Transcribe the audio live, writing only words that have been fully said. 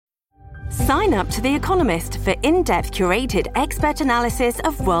Sign up to The Economist for in-depth curated expert analysis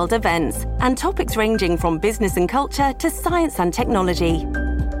of world events and topics ranging from business and culture to science and technology.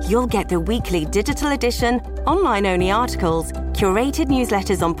 You'll get the weekly digital edition, online-only articles, curated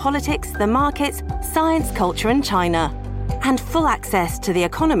newsletters on politics, the markets, science, culture, and China, and full access to The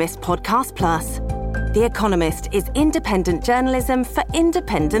Economist Podcast Plus. The Economist is independent journalism for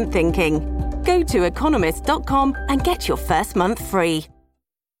independent thinking. Go to economist.com and get your first month free.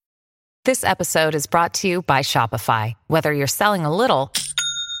 This episode is brought to you by Shopify. Whether you're selling a little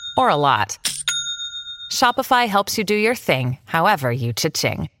or a lot, Shopify helps you do your thing, however you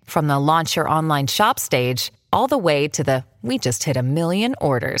cha-ching. From the launch your online shop stage, all the way to the we just hit 1 million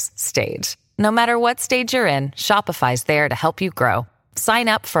orders stage. No matter what stage you're in, Shopify's there to help you grow. Sign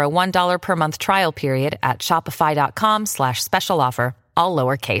up for a $1 per month trial period at shopify.com/special offer, all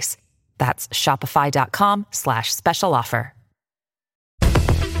lowercase. That's shopify.com/special offer.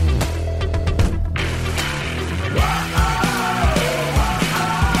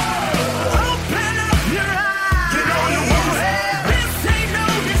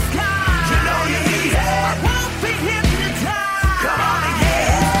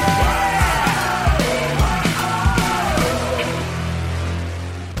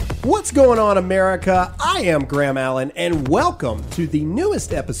 What's going on, America? I am Graham Allen, and welcome to the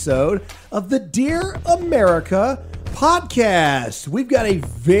newest episode of the Dear America podcast. We've got a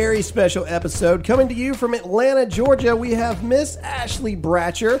very special episode coming to you from Atlanta, Georgia. We have Miss Ashley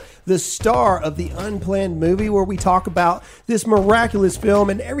Bratcher, the star of the Unplanned movie, where we talk about this miraculous film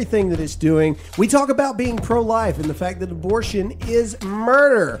and everything that it's doing. We talk about being pro-life and the fact that abortion is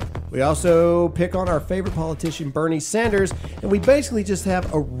murder. We also pick on our favorite politician, Bernie Sanders, and we basically just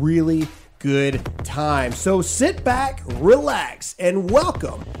have a really good time. So sit back, relax, and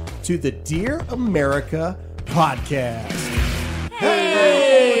welcome to the Dear America podcast.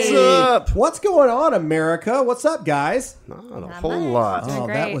 Hey! What's up? What's going on, America? What's up, guys? Not a whole lot. Oh,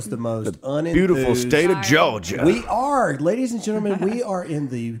 that was the most Beautiful state of Georgia. We are, ladies and gentlemen, we are in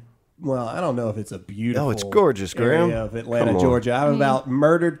the, well, I don't know if it's a beautiful it's gorgeous, Graham. area of Atlanta, Come on. Georgia. I've about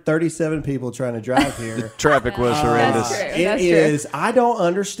murdered 37 people trying to drive here. Traffic was horrendous. It is. I don't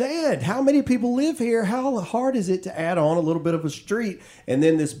understand. How many people live here? How hard is it to add on a little bit of a street? And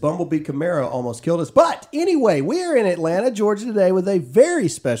then this Bumblebee Camaro almost killed us. But anyway, we are in Atlanta, Georgia today with a very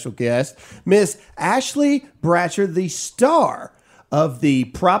special guest, Miss Ashley Bratcher, the star of the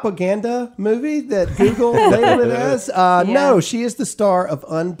propaganda movie that Google labeled it as. No, she is the star of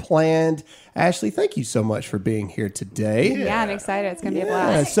Unplanned. Ashley, thank you so much for being here today. Yeah, I'm excited. It's going to be a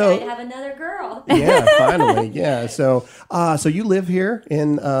blast. So I have another girl. Yeah, finally. Yeah. So you live here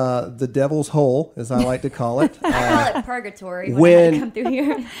in the Devil's Hole, as I like to call it. I call it purgatory when- when I come through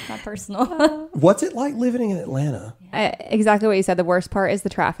here. Not personal. What's it like living in Atlanta? Exactly what you said. The worst part is the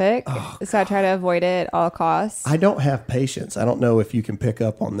traffic. So I try to avoid it at all costs. I don't have patience. I don't know if you can pick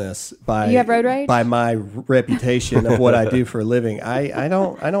up on this by You have road rage? by my reputation of what I do for a living. I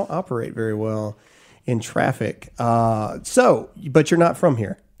don't operate very well in traffic. But you're not from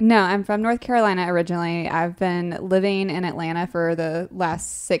here. No, I'm from North Carolina originally. I've been living in Atlanta for the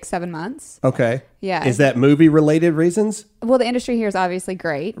last 6-7 months. Okay. Yeah. Is that movie related reasons? Well, the industry here is obviously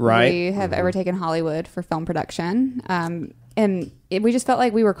great. Right. We have overtaken Hollywood for film production. We just felt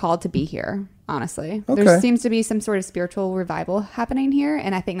like we were called to be here, honestly. Okay. There seems to be some sort of spiritual revival happening here,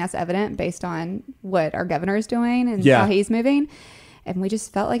 and I think that's evident based on what our governor is doing and how he's moving. And we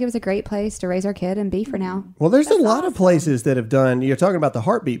just felt like it was a great place to raise our kid and be for now. Well, there's a lot of places that have done, you're talking about the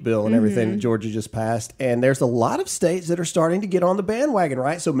heartbeat bill and everything that Georgia just passed. And there's a lot of states that are starting to get on the bandwagon,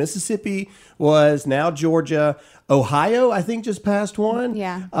 right? So Mississippi was, now Georgia. Ohio, I think, just passed one.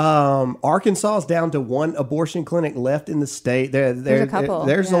 Yeah. Arkansas is down to one abortion clinic left in the state. There's a couple.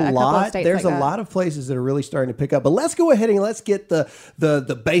 There's Yeah, a a couple of lot. states There's like a that. lot of places that are really starting to pick up. But let's go ahead and let's get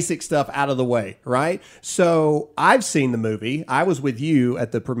the basic stuff out of the way, right? So I've seen the movie. I was with you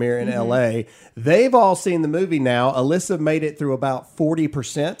at the premiere in LA. They've all seen the movie now. Alyssa made it through about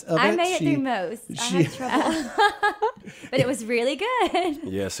 40% of it. I made it through most. I had trouble. But it was really good.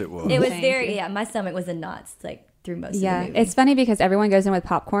 Yes, it was. It was Thank very, you. my stomach was in knots, like, through most of Yeah, the movie. it's funny because everyone goes in with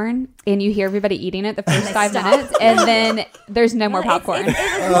popcorn and you hear everybody eating it the first they 5 stop. minutes and then there's no more Well, popcorn. It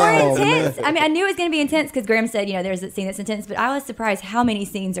was more intense. I mean, I knew it was going to be intense because Graham said, there's a scene that's intense, but I was surprised how many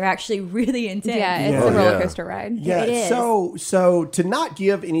scenes are actually really intense. Yeah, it's Yeah. a roller Yeah. coaster ride. Yeah, It is. so to not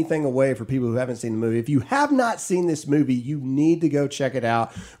give anything away for people who haven't seen the movie, if you have not seen this movie, you need to go check it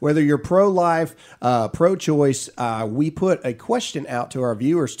out. Whether you're pro-life, pro-choice, we put a question out to our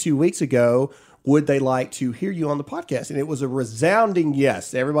viewers 2 weeks ago. Would they like to hear you on the podcast? And it was a resounding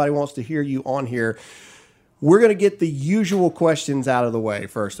yes. Everybody wants to hear you on here. We're going to get the usual questions out of the way,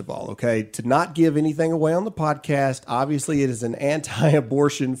 first of all, okay? To not give anything away on the podcast, obviously it is an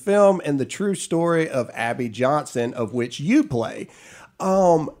anti-abortion film and the true story of Abby Johnson, of which you play.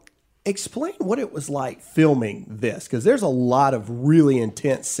 Explain what it was like filming this, because there's a lot of really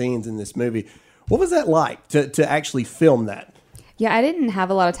intense scenes in this movie. What was that like to actually film that? Yeah, I didn't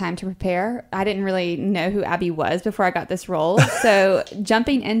have a lot of time to prepare. I didn't really know who Abby was before I got this role. So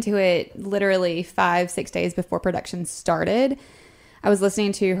jumping into it literally 5-6 days before production started, I was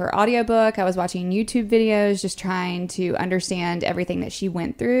listening to her audiobook. I was watching YouTube videos, just trying to understand everything that she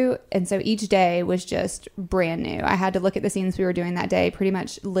went through. And so each day was just brand new. I had to look at the scenes we were doing that day, pretty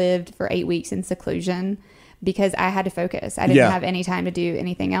much lived for 8 weeks in seclusion, because I had to focus. I didn't have any time to do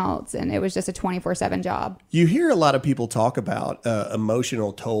anything else. And it was just a 24/7 job. You hear a lot of people talk about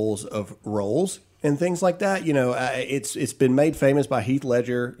emotional tolls of roles and things like that. You know, it's been made famous by Heath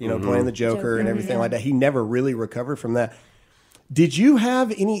Ledger, you know, playing the Joker and everything like that. He never really recovered from that. Did you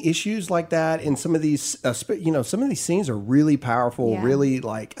have any issues like that in some of these, some of these scenes are really powerful, really,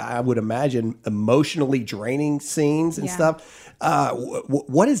 like, I would imagine, emotionally draining scenes and stuff.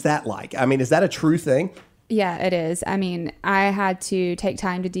 What is that like? I mean, is that a true thing? Yeah, it is. I mean, I had to take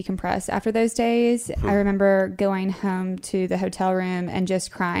time to decompress after those days. I remember going home to the hotel room and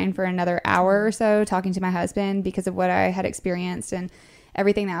just crying for another hour or so, talking to my husband because of what I had experienced and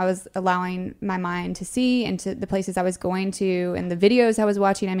everything that I was allowing my mind to see and to the places I was going to and the videos I was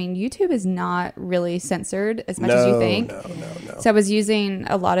watching. I mean, YouTube is not really censored as much as you think. No. So I was using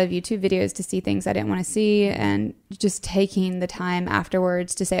a lot of YouTube videos to see things I didn't want to see and just taking the time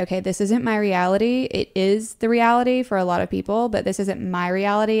afterwards to say, okay, this isn't my reality. It is the reality for a lot of people, but this isn't my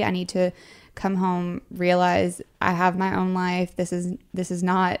reality. I need to come home, realize I have my own life. This is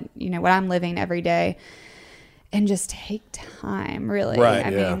not, what I'm living every day. And just take time, really. Right,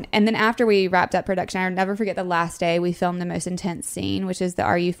 I mean, and then after we wrapped up production, I'll never forget the last day we filmed the most intense scene, which is the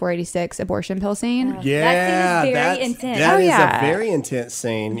RU-486 abortion pill scene. That scene is very intense. That is a very intense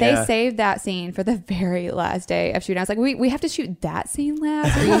scene. They saved that scene for the very last day of shooting. I was like, we have to shoot that scene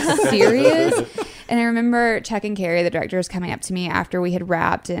last? Are you serious? And I remember Chuck and Carrie, the directors, coming up to me after we had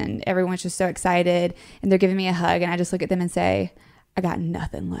wrapped, and everyone was just so excited, and they're giving me a hug, and I just look at them and say, I got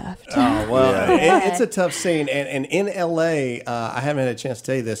nothing left. Oh, well, it's a tough scene. And in L.A., I haven't had a chance to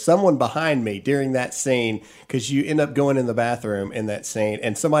tell you this, someone behind me during that scene, because you end up going in the bathroom in that scene,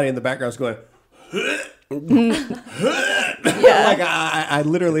 and somebody in the background is going, like I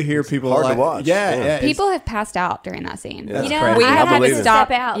literally hear people hard to watch. People have passed out during that scene. I had to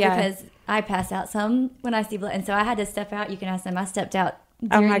step out because I pass out some when I see blood. And so I had to step out. You can ask them. I stepped out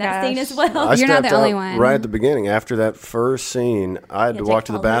during that scene as well. You're not the only one. Right at the beginning, after that first scene, I had to walk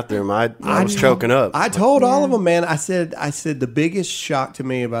to the bathroom. I was choking up. I told all of them, man. I said the biggest shock to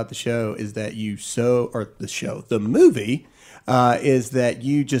me about the show is that the movie is that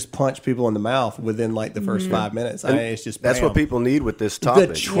you just punch people in the mouth within like the first 5 minutes. It's just that's what people need with this topic.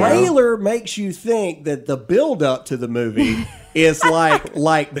 The trailer makes you think that the build up to the movie is like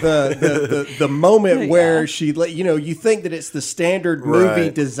the moment where she, you think that it's the standard movie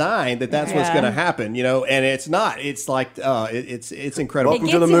design, that's what's going to happen, and it's not. It's like it's incredible.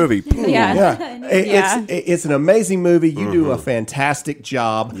 Welcome to the movie. It's an amazing movie. You do a fantastic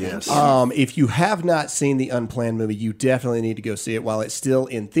job. Yes. If you have not seen the Unplanned movie, you definitely need to go see it while it's still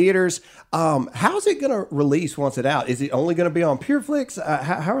in theaters. How's it going to release once it's out? Is it only going to be on PureFlix?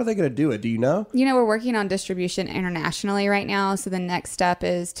 How are they going to do it? Do you know? We're working on distribution internationally right now. So the next step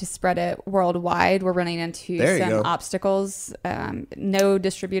is to spread it worldwide. We're running into some obstacles. No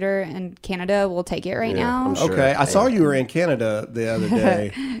distributor in Canada will take it right now. Sure. Okay. I saw you were in Canada the other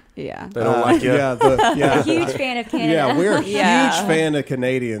day. They don't like you. Huge fan of Canada. Yeah, we're a huge fan of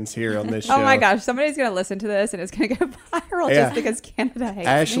Canadians here on this show. Oh my goch, somebody's going to listen to this and it's going to go viral just because Canada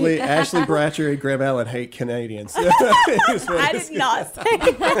hates me. Ashley Bratcher and Graham Allen hate Canadians. I did not say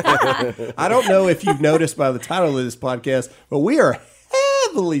that. I don't know if you've noticed by the title of this podcast, but we are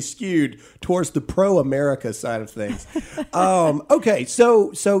heavily skewed towards the pro-America side of things. Okay,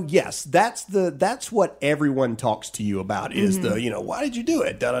 so yes, that's what everyone talks to you about is why did you do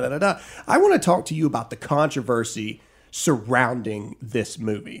it? Da da da da. I want to talk to you about the controversy surrounding this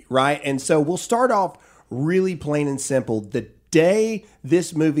movie, right? And so we'll start off really plain and simple. The day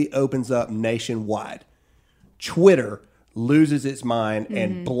this movie opens up nationwide, Twitter loses its mind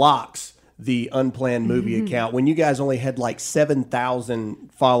and blocks the Unplanned Movie account when you guys only had like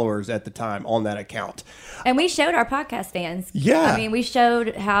 7,000 followers at the time on that account. And we showed our podcast fans. Yeah. I mean, we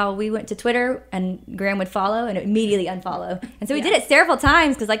showed how we went to Twitter and Graham would follow and immediately unfollow. And so we did it several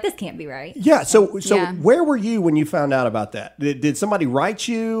times because, like, this can't be right. Yeah. So where were you when you found out about that? Did somebody write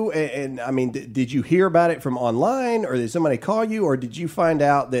you? And I mean, did you hear about it from online, or did somebody call you, or did you find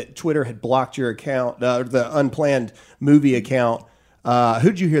out that Twitter had blocked your account, the Unplanned Movie account?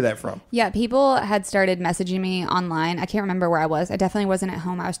 Who'd you hear that from? Yeah, people had started messaging me online. I can't remember where I was. I definitely wasn't at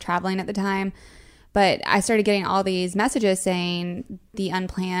home. I was traveling at the time. But I started getting all these messages saying the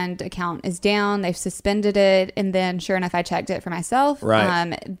Unplanned account is down. They've suspended it. And then sure enough, I checked it for myself.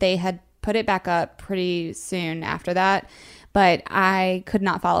 Right. They had put it back up pretty soon after that. But I could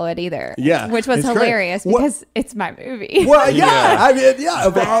not follow it either. Yeah. Which was hilarious because it's my movie. Well, yeah. I mean, yeah.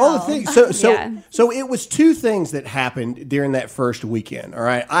 Of all the things. So it was two things that happened during that first weekend. All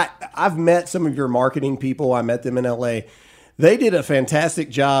right. I've met some of your marketing people. I met them in LA. They did a fantastic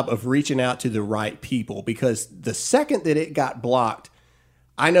job of reaching out to the right people, because the second that it got blocked,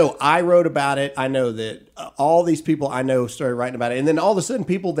 I know I wrote about it. I know that all these people I know started writing about it. And then all of a sudden,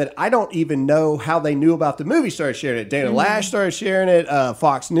 people that I don't even know how they knew about the movie started sharing it. Dana Lash started sharing it.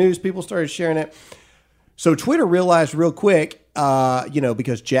 Fox News people started sharing it. So Twitter realized real quick,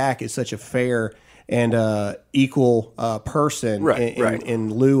 because Jack is such a fair and equal person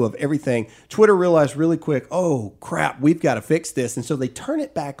in lieu of everything. Twitter realized really quick, oh, crap, we've got to fix this. And so they turn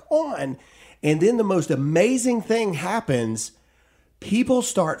it back on. And then the most amazing thing happens. People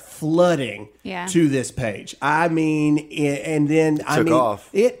start flooding to this page. I mean, and then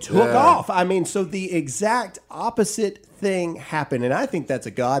it took off. I mean, so the exact opposite thing happened, and I think that's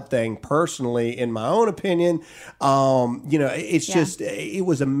a God thing, personally, in my own opinion. It's just, it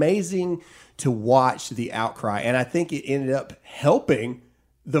was amazing to watch the outcry, and I think it ended up helping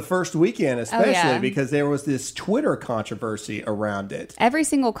the first weekend, especially because there was this Twitter controversy around it. Every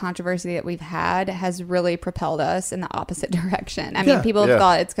single controversy that we've had has really propelled us in the opposite direction. I mean, people have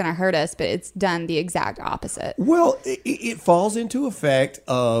thought it's going to hurt us, but it's done the exact opposite. Well, it falls into effect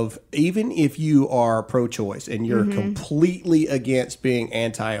of, even if you are pro-choice and you're completely against being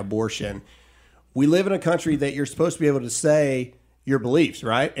anti-abortion, we live in a country that you're supposed to be able to say your beliefs,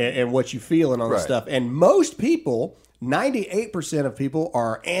 right? And what you feel and all this stuff. And most people, 98% of people,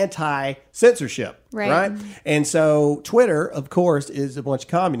 are anti-censorship, right? And so Twitter, of course, is a bunch of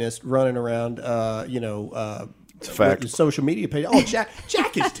communists running around, it's a fact. Social media page. Oh, Jack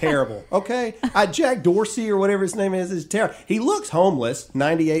is terrible, okay? Jack Dorsey or whatever his name is terrible. He looks homeless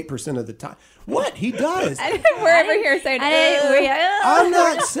 98% of the time. What? He does. We're over here saying, I'm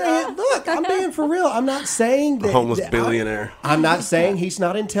not saying, look, I'm being for real. I'm not saying that. Homeless billionaire. I'm not saying he's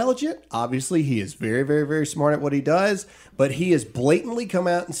not intelligent. Obviously, he is very, very, very smart at what he does. But he has blatantly come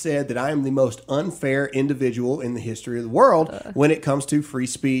out and said that I am the most unfair individual in the history of the world when it comes to free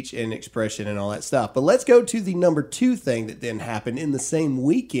speech and expression and all that stuff. But let's go to the number two thing that then happened in the same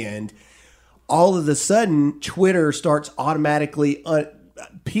weekend. All of a sudden, Twitter starts automatically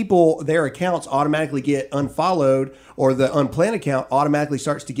their accounts automatically get unfollowed, or the Unplanned account automatically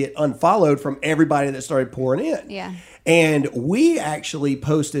starts to get unfollowed from everybody that started pouring in. Yeah. And we actually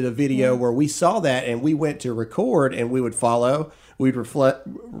posted a video where we saw that, and we went to record, and we would follow. We'd reflect,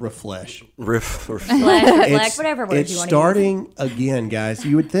 whatever word you want to use. It's starting again, guys.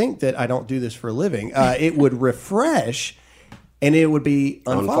 You would think that I don't do this for a living. It would refresh, and it would be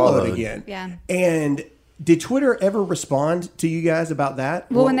unfollowed again. Yeah. And did Twitter ever respond to you guys about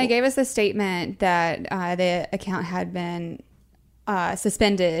that? Well, when they gave us a statement that the account had been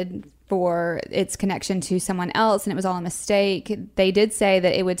suspended for its connection to someone else and it was all a mistake, they did say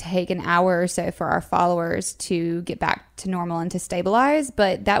that it would take an hour or so for our followers to get back to normal and to stabilize,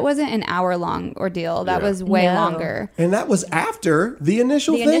 but that wasn't an hour-long ordeal. That was way longer. And that was after the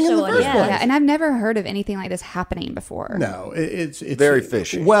initial thing in the first place. Yeah, and I've never heard of anything like this happening before. No, it's very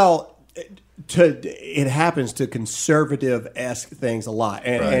fishy. Well, it happens to conservative-esque things a lot,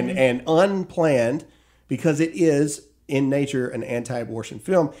 and Unplanned, because it is in nature an anti-abortion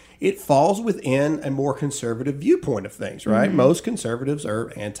film, it falls within a more conservative viewpoint of things, right? Most conservatives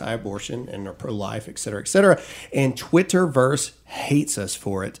are anti-abortion and are pro-life, et cetera, et cetera. And Twitterverse hates us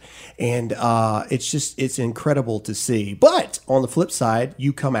for it. And it's incredible to see. But on the flip side,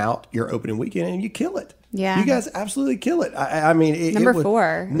 you come out your opening weekend and you kill it. Yeah. You guys absolutely kill it. I mean, Number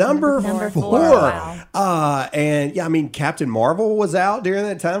 4. Number 4. Wow. And yeah, I mean, Captain Marvel was out during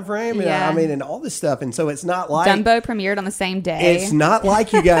that time frame. And, Yeah. I mean, and all this stuff. And so it's not like Dumbo premiered on the same day. It's not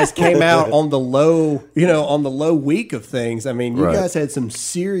like you guys came out on the low, on the low week of things. I mean, you guys had some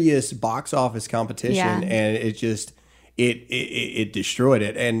serious box office competition, and it it destroyed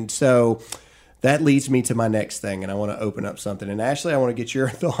it. And so that leads me to my next thing, and I want to open up something. And Ashley, I want to get your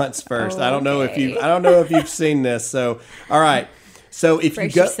thoughts first. I don't know if you've seen this. So, all right. So if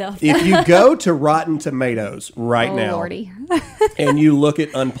you go to Rotten Tomatoes right now, Lordy. And you look at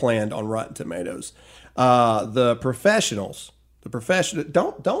Unplanned on Rotten Tomatoes, the professionals,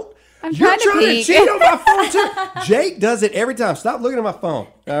 don't. You're trying to cheat on my phone too. Jake does it every time. Stop looking at my phone.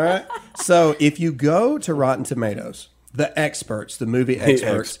 All right. So if you go to Rotten Tomatoes, the experts, the movie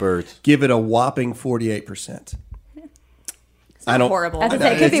experts, give it a whopping 48%. Horrible.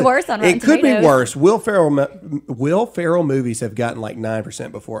 It could be worse on Rotten Tomatoes. It could be worse. Will Ferrell movies have gotten like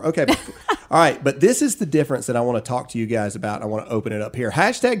 9% before. Okay. All right. But this is the difference that I want to talk to you guys about. I want to open it up here.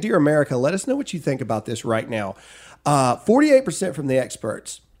 Hashtag Dear America. Let us know what you think about this right now. 48% from the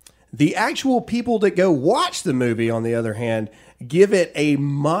experts. The actual people that go watch the movie, on the other hand, give it a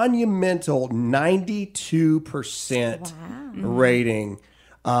monumental 92% rating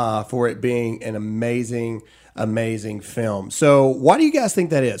for it being an amazing film. So why do you guys think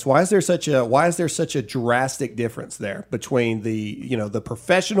that is? Why is there such a drastic difference there between the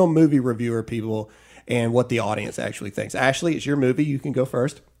professional movie reviewer people and what the audience actually thinks? Ashley, it's your movie. You can go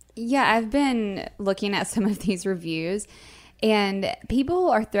first. Yeah, I've been looking at some of these reviews, and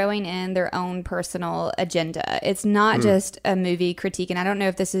people are throwing in their own personal agenda. It's not just a movie critique. And I don't know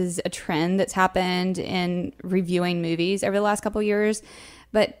if this is a trend that's happened in reviewing movies over the last couple of years.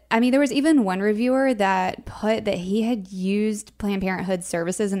 But, I mean, there was even one reviewer that put that he had used Planned Parenthood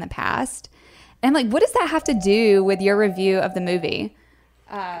services in the past. And I'm like, what does that have to do with your review of the movie?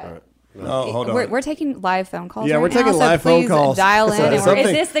 Hold on. We're taking live phone calls. Yeah, right we're taking live phone calls. Dial in. Is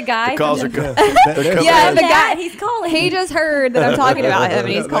this the guy? The calls are good. Yeah, the guy. He's calling. He just heard that I'm talking about him, and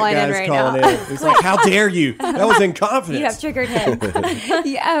he's calling in right now. He's like, "How dare you? That was in confidence." You have triggered him.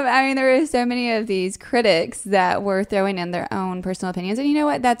 Yeah, I mean, there were so many of these critics that were throwing in their own personal opinions, and you know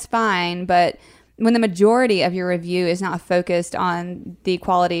what? That's fine, but when the majority of your review is not focused on the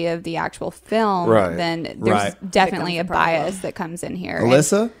quality of the actual film, then there's definitely a bias that comes in here.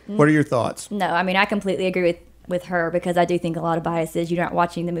 Alyssa, what are your thoughts? No, I mean, I completely agree with her, because I do think a lot of biases. You're not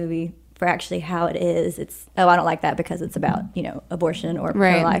watching the movie for actually how it is. It's, I don't like that because it's about, abortion or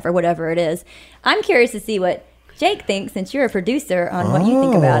pro-life or whatever it is. I'm curious to see what Jake thinks, since you're a producer, on what you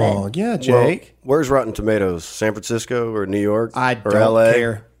think about it. Oh, yeah, Jake. Well, where's Rotten Tomatoes? San Francisco or New York? I or don't LA?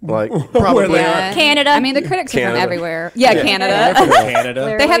 care. Like, probably Canada. I mean, the critics are from everywhere. Yeah, Canada.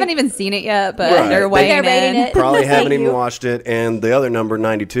 Canada. They haven't even seen it yet, but they're weighing in. It. Probably haven't even watched it. And the other number,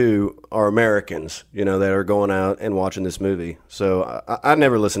 92, are Americans, that are going out and watching this movie. So I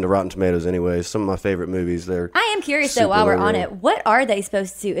never listen to Rotten Tomatoes anyways. Some of my favorite movies there. I am curious, though, while we're on it, what are they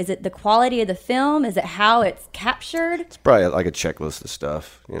supposed to? Is it the quality of the film? Is it how it's captured? It's probably like a checklist of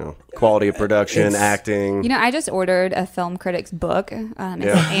stuff, quality of production, acting. I just ordered a film critic's book.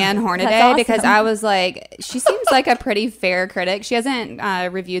 It's Anne Hornaday, awesome. because I was like, she seems like a pretty fair critic. She hasn't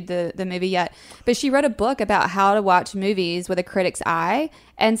reviewed the movie yet, but she wrote a book about how to watch movies with a critic's eye.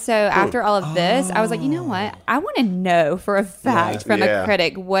 And so after all of this, I was like, you know what? I want to know for a fact from a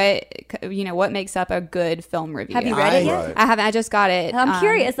critic what makes up a good film review. Have you read it yet? Right. I haven't. I just got it. I'm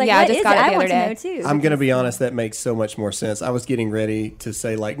curious. Like, I what just is got it? it the I other want day. to know too. I'm going to be honest. That makes so much more sense. I was getting ready to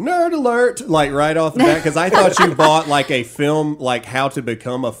say like nerd alert, like right off the bat, because I thought you bought like a film, like how to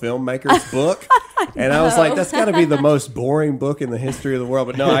become a filmmaker's book. And I was like, that's got to be the most boring book in the history of the world.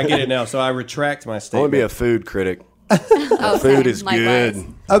 But no, I get it now. So I retract my I statement. want to be a food critic. Food is good.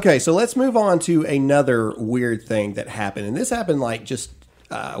 Okay, so let's move on to another weird thing that happened. And this happened like just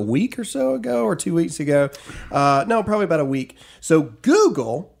a week or so ago, or 2 weeks ago. No, probably about a week. So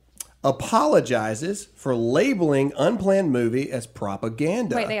Google apologizes for labeling Unplanned movie as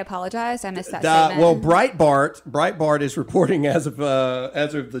propaganda. Wait, they apologized? I missed that statement. Well, Breitbart is reporting as of the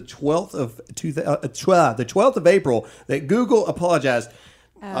 12th of April that Google apologized.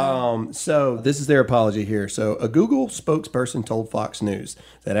 So this is their apology here. So a Google spokesperson told Fox News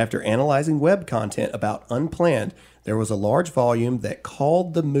that after analyzing web content about Unplanned, there was a large volume that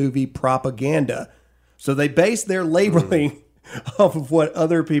called the movie propaganda. So they based their labeling off of what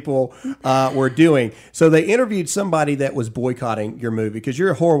other people were doing. So they interviewed somebody that was boycotting your movie, because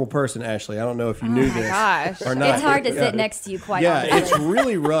you're a horrible person, Ashley. I don't know if you knew this or not. It's hard to sit next to you, quite honestly. It's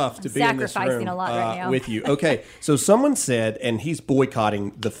really rough to be in this sacrificing room a lot right now. with you. Okay, so someone said, and he's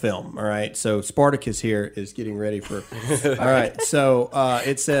boycotting the film, all right? So Spartacus here is getting ready for... All right, so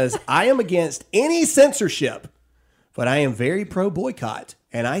it says, I am against any censorship, but I am very pro-boycott.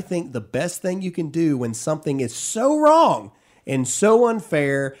 And I think the best thing you can do when something is so wrong and so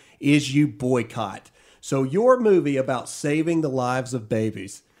unfair is you boycott. So your movie about saving the lives of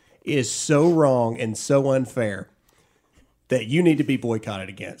babies is so wrong and so unfair that you need to be boycotted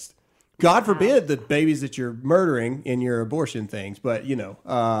against. God forbid the babies that you're murdering in your abortion things, but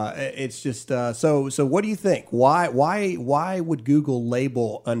it's just so. What do you think? Why would Google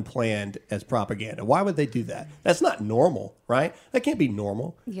label unplanned as propaganda? Why would they do that? That's not normal, right? That can't be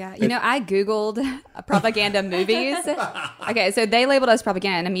normal. Yeah, I Googled propaganda movies. Okay, so they labeled us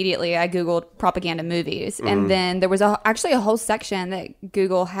propaganda, and immediately I Googled propaganda movies, and then there was actually a whole section that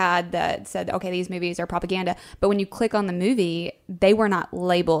Google had that said, okay, these movies are propaganda. But when you click on the movie, they were not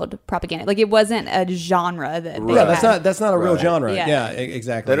labeled propaganda. Like it wasn't a genre that. They had. That's not a real genre. Yeah. Yeah,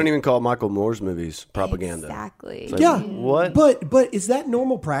 exactly. They don't even call Michael Moore's movies propaganda. Exactly. Like, Yeah, what? But is that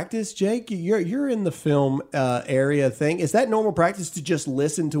normal practice, Jake? You're in the film area thing. Is that normal practice to just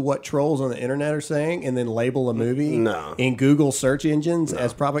listen to what trolls on the internet are saying and then label a movie in Google search engines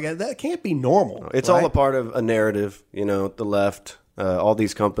as propaganda? That can't be normal. It's right? all a part of a narrative. The left, all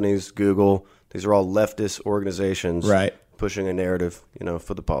these companies, Google, these are all leftist organizations, right? Pushing a narrative,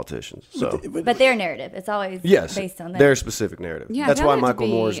 for the politicians. So, but their narrative, it's always based on their specific narrative. Yeah, that's why Michael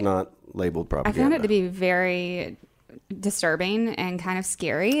Moore's not labeled propaganda. I found it to be very disturbing and kind of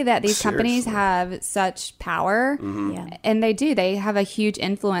scary that these companies have such power. And they have a huge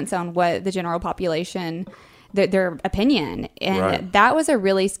influence on what the general population, their opinion. And that was a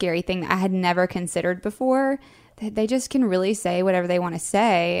really scary thing that I had never considered before. They just can really say whatever they want to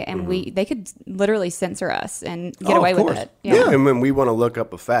say, and they could literally censor us and get away with it. Yeah. And when we want to look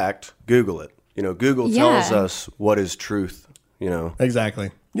up a fact, Google it. Google tells us what is truth. Exactly.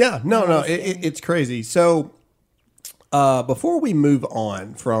 Yeah. No. It's crazy. So before we move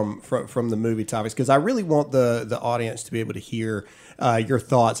on from the movie topics, because I really want the audience to be able to hear your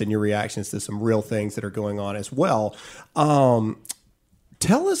thoughts and your reactions to some real things that are going on as well.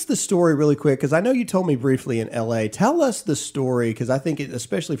 Tell us the story really quick, because I know you told me briefly in LA. Tell us the story, because I think it,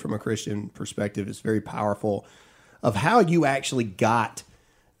 especially from a Christian perspective, is very powerful, of how you actually got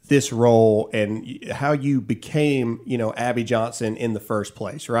this role and how you became, Abby Johnson in the first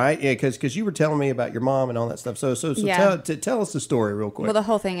place, right? Yeah, because you were telling me about your mom and all that stuff. So tell us the story real quick. Well, the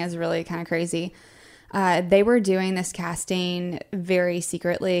whole thing is really kind of crazy. They were doing this casting very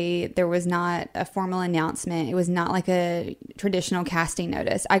secretly. There was not a formal announcement. It was not like a traditional casting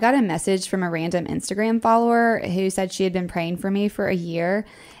notice. I got a message from a random Instagram follower who said she had been praying for me for a year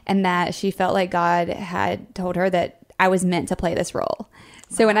and that she felt like God had told her that I was meant to play this role.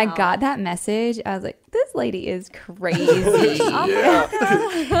 So when I got that message, I was like, this lady is crazy. Instagram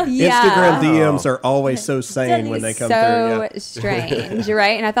DMs are always so sane when they come through. So strange,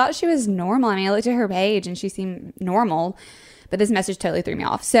 right? And I thought she was normal. I mean, I looked at her page and she seemed normal, but this message totally threw me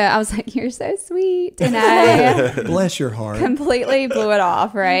off. So I was like, you're so sweet. And I bless your heart. Completely blew it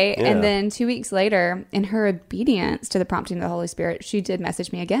off, right? Yeah. And then 2 weeks later, in her obedience to the prompting of the Holy Spirit, she did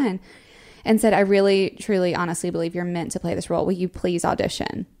message me again and said, I really, truly, honestly believe you're meant to play this role. Will you please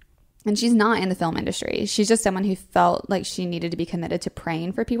audition? And she's not in the film industry. She's just someone who felt like she needed to be committed to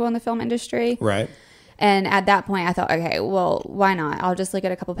praying for people in the film industry. Right. And at that point, I thought, okay, well, why not? I'll just look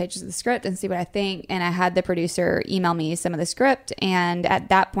at a couple pages of the script and see what I think. And I had the producer email me some of the script. And at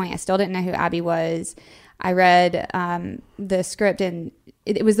that point, I still didn't know who Abby was. I read the script, and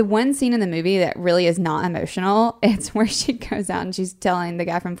it was the one scene in the movie that really is not emotional. It's where she goes out and she's telling the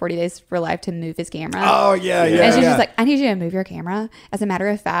guy from 40 Days for Life to move his camera. Oh, yeah. And she's just like, I need you to move your camera. As a matter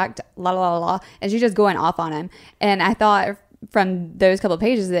of fact, la, la, la, la. And she's just going off on him. And I thought from those couple of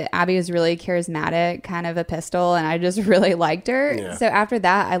pages that Abby was really charismatic, kind of a pistol, and I just really liked her. Yeah. So after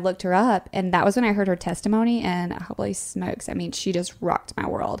that, I looked her up, and that was when I heard her testimony, and holy smokes, I mean, she just rocked my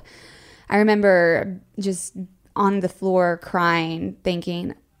world. I remember just on the floor crying,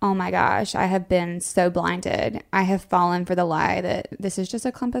 thinking, oh my gosh, I have been so blinded. I have fallen for the lie that this is just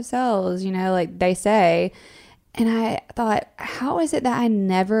a clump of cells, like they say. And I thought, how is it that I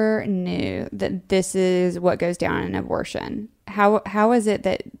never knew that this is what goes down in an abortion? How is it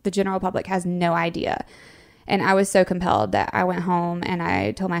that the general public has no idea? And I was so compelled that I went home and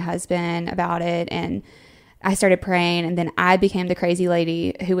I told my husband about it, and I started praying, and then I became the crazy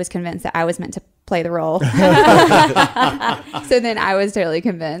lady who was convinced that I was meant to play the role. So then I was totally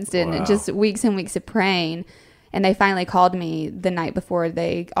convinced, and just weeks and weeks of praying. And they finally called me the night before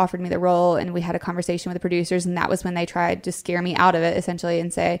they offered me the role, and we had a conversation with the producers, and that was when they tried to scare me out of it, essentially,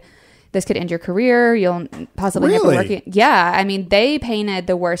 and say, this could end your career. You'll possibly never work again. Yeah. I mean, they painted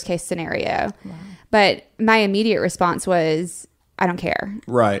the worst case scenario. Wow. But my immediate response was, I don't care.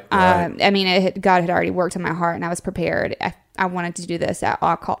 Right. I mean, God had already worked on my heart, and I was prepared. I wanted to do this at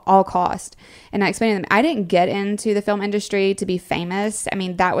all cost. And I explained to them, I didn't get into the film industry to be famous. I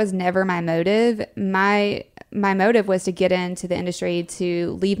mean, that was never my motive. My my motive was to get into the industry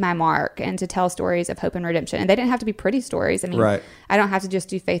to leave my mark and to tell stories of hope and redemption. And they didn't have to be pretty stories. I mean, I don't have to just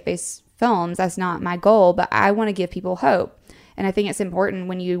do faith-based films. That's not my goal, but I want to give people hope. And I think it's important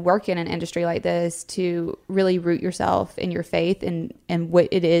when you work in an industry like this to really root yourself in your faith and what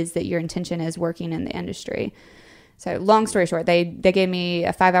it is that your intention is working in the industry. So long story short, they gave me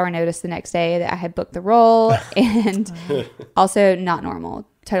a 5-hour notice the next day that I had booked the role, and also not normal,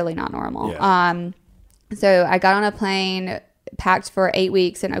 totally not normal. Yeah. So I got on a plane, packed for 8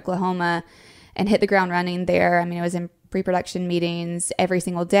 weeks in Oklahoma, and hit the ground running there. I mean, I was in pre-production meetings every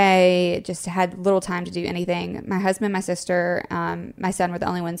single day, just had little time to do anything. My husband, my sister, my son were the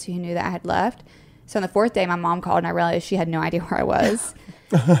only ones who knew that I had left. So on the 4th day, my mom called and I realized she had no idea where I was.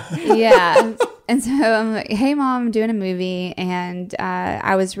 Yeah. And so I'm like, hey, Mom, I'm doing a movie. And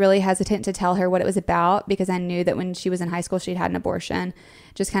I was really hesitant to tell her what it was about because I knew that when she was in high school, she'd had an abortion.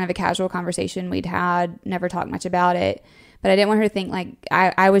 Just kind of a casual conversation we'd had, never talked much about it. But I didn't want her to think like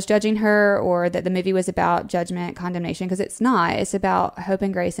I was judging her or that the movie was about judgment, condemnation, because it's not. It's about hope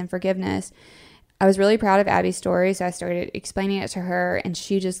and grace and forgiveness. I was really proud of Abby's story, so I started explaining it to her, and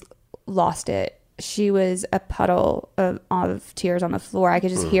she just lost it. She was a puddle of tears on the floor. I could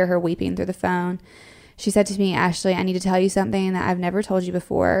just hear her weeping through the phone. She said to me, Ashley, I need to tell you something that I've never told you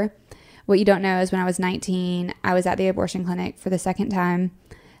before. What you don't know is when I was 19, I was at the abortion clinic for the second time.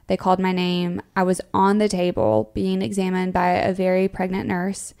 They called my name. I was on the table being examined by a very pregnant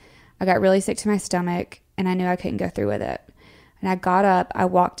nurse. I got really sick to my stomach, and I knew I couldn't go through with it. And I got up, I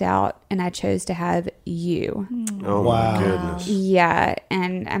walked out, and I chose to have you. Oh, wow. My goodness. Yeah,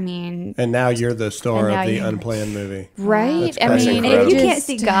 and I mean... And now you're the star of the Unplanned movie. Right? I mean, if you can't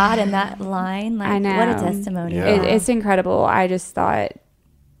see God in that line, like, I know. What a testimony. Yeah. It's incredible. I just thought,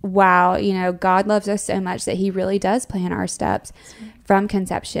 wow, you know, God loves us so much that he really does plan our steps from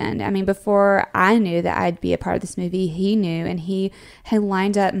conception. I mean, before I knew that I'd be a part of this movie, he knew, and he had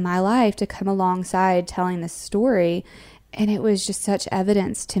lined up my life to come alongside telling this story. And it was just such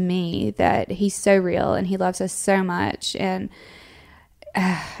evidence to me that he's so real and he loves us so much. And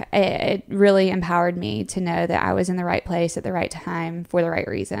it really empowered me to know that I was in the right place at the right time for the right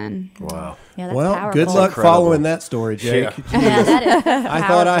reason. Wow. Yeah, that's well, powerful. good luck following that story, Jake. Yeah, that is I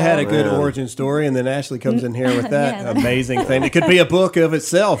thought I had a good origin story, and then Ashley comes in here with that amazing thing. It could be a book of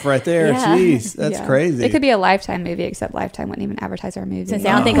itself right there. Yeah. Jeez, that's crazy. It could be a Lifetime movie, except Lifetime wouldn't even advertise our movie. Since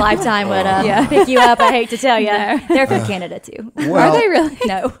I don't think Lifetime would pick you up, I hate to tell you. They're from Canada, too. Well, are they really?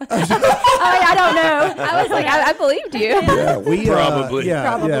 No. I don't know. I was like, I believed you. Yeah, we probably.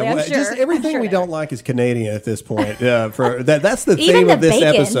 Probably, I'm sure. Just everything we don't like is Canadian at this point. That's the Even theme the of this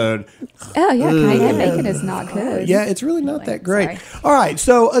bacon. episode. Oh, yeah, Canadian bacon is not good. Yeah, it's really not that great. Sorry. All right,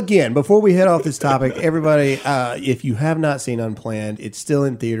 so again, before we head off this topic, everybody, if you have not seen Unplanned, it's still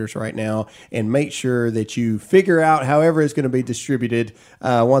in theaters right now, and make sure that you figure out however it's going to be distributed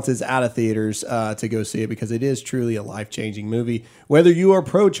once it's out of theaters to go see it, because it is truly a life-changing movie. Whether you are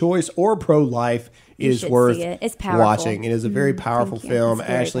pro-choice or pro-life, it is worth It's powerful. watching. It is a very powerful film.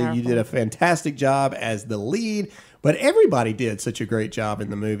 Ashley, you did a fantastic job as the lead, but everybody did such a great job in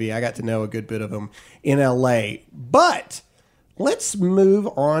the movie. I got to know a good bit of them in L.A. But let's move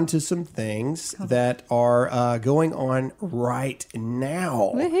on to some things that are going on right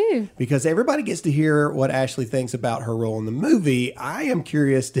now. Woohoo. Because everybody gets to hear what Ashley thinks about her role in the movie. I am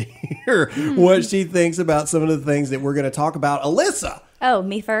curious to hear what she thinks about some of the things that we're going to talk about. Alyssa. Oh,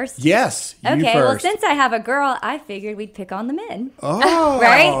 me first? Yes, you Okay, first. well, since I have a girl, I figured we'd pick on the men. Oh,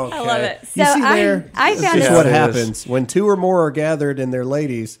 Right? okay. I love it. You So see there, I this found is it- what Yeah, it happens when two or more are gathered and they're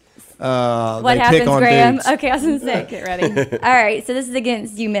ladies. What they happens, pick on Graham? dudes. Okay, I was going to say. Get ready. All right, so this is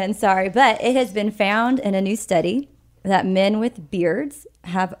against you men, sorry. But it has been found in a new study that men with beards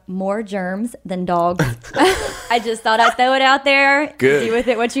have more germs than dogs. I just thought I'd throw it out there. Good. Do with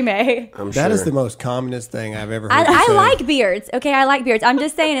it what you may. I'm sure. That is the most commonest thing I've ever heard. I like beards. Okay, I like beards. I'm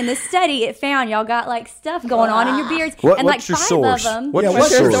just saying, in this study, it found y'all got like stuff going on in your beards, What- and like what's your 5 source? of them. What's Yeah, your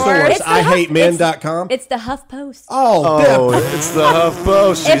what's your source? source? It's the IHateMen.com? It's the HuffPost. Oh, It's the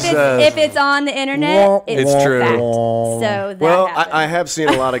HuffPost, she says. If it's on the internet, it's It's true. fact. So that Well, happened. I have seen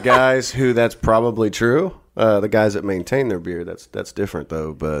a lot of guys who that's probably true. The guys that maintain their beard, that's different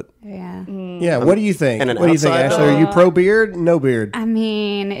though. But Yeah. yeah. What do you think? And an What do you think, outside Ashley? Are you pro beard? No beard. I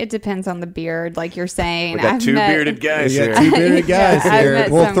mean, it depends on the beard, like you're saying. we got I've two met- bearded guys You here. got two bearded guys I've here.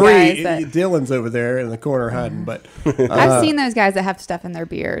 met Well, some 3. guys that- Dylan's over there in the corner hiding. But I've seen those guys that have stuff in their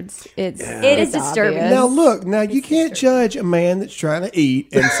beards. It is disturbing. now look, you can't judge a man that's trying to eat,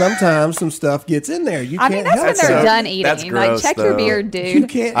 and sometimes some stuff gets in there. You I can't mean, that's when help they're that. done eating. That's like, gross, check your though. beard, You dude.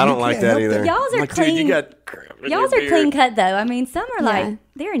 can't. I don't you like can't that help either. Y'all's are like, clean. Dude, you got Y'all's are clean cut though. I mean, some are Yeah. like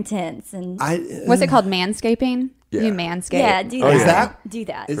they're intense and What's it called? Manscaping? Yeah. You manscape. yeah, do Oh, that. is that- do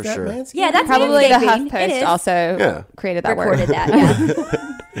that? Is For that sure. Manscaped? Yeah, that's Probably the manscaping. It HuffPost is. also Yeah. created that recorded word. that.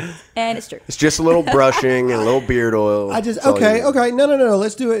 Yeah. And it's true. It's just a little brushing and a little beard oil. I just That's all you need. okay. No.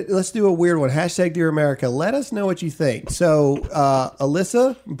 Let's do it. Let's do a weird one. Hashtag Dear America. Let us know what you think. So,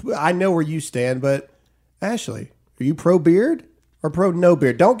 Alyssa, I know where you stand, but Ashley, are you pro beard or pro no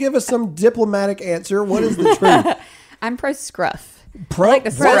beard? Don't give us some diplomatic answer. What is the truth? I'm pro scruff. Pro like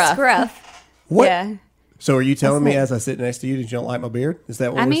the Pro Scruff. scruff. What? Yeah. So, are you telling me That's as I sit next to you that you don't like my beard? Is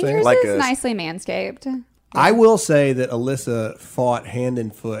that what I we're mean, saying? yours Like is a- nicely manscaped. I will say that Alyssa fought hand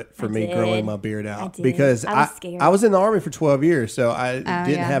and foot for I me did. growing my beard out I did. because I was scared. I was in the Army for 12 years, so I didn't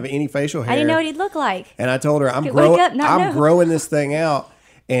yeah. have any facial hair. I didn't know what he'd look like. And I told her I'm Could wake up, not I'm know. growing this thing out,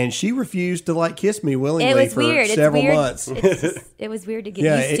 and she refused to like kiss me willingly It was for weird. several it's weird. months. It was weird to get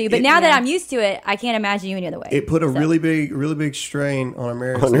Yeah, used to. it- But it- now that yeah. I'm used to it, I can't imagine you any other way. It put a So- really big strain on our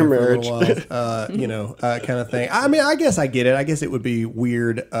marriage. On your there for a marriage. little while, kind of thing. I mean, I guess I get it. I guess it would be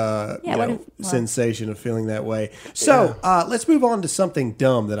weird, what if- well- sensation of feeling that way. So let's move on to something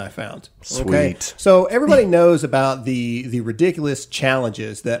dumb that I found. Okay? Sweet. So everybody knows about the ridiculous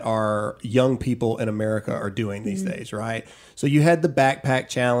challenges that our young people in America are doing these days, right? So you had the backpack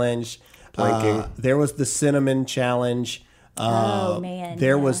challenge. Planking. There was the cinnamon challenge. Oh, man,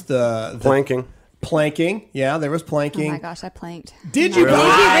 There yeah. was the Planking. planking. Yeah, there was Oh planking. my gosh, I planked. Did you? Did you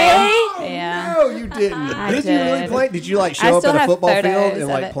really? Yeah. No, you didn't. I Did you really did. plank? Did you like I show up still at a have football field photos and of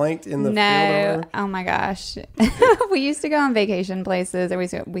like it. planked in the field? No, Or oh my gosh, we used to go on vacation places, or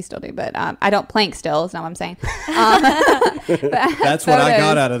we still do, but I don't plank still. Is not what I'm saying. That's what I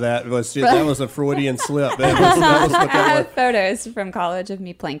got out of that. That was a Freudian slip. That was what I that was. have photos from college of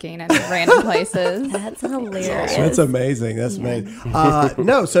me planking in random places. That's hilarious. That's amazing. That's amazing.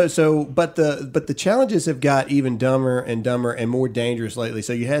 No, but the challenges have got even dumber and more dangerous lately.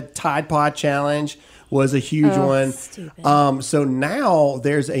 So you had Tide Pod Challenge was a huge one. stupid. So now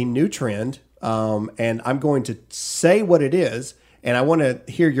there's a new trend, and I'm going to say what it is, and I want to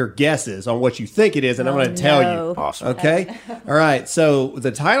hear your guesses on what you think it is, and I'm going to tell no. you. Awesome. Okay. All right. So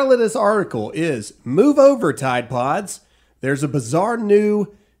the title of this article is "Move Over, Tide Pods." There's a bizarre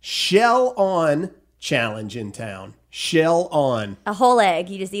new shell on challenge in town. Shell on. A whole egg.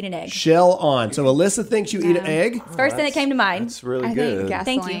 You just eat an egg. Shell on. So Alyssa thinks you eat an egg. First thing that came to mind. It's really I good. think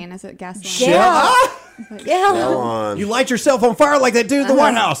Thank you. gasoline. Is it gasoline? Shell. Yeah. Ah! Yeah. Go on. You light yourself on fire like that dude in the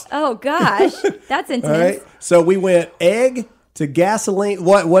White House. Oh gosh, that's intense. All right. So we went egg to gasoline.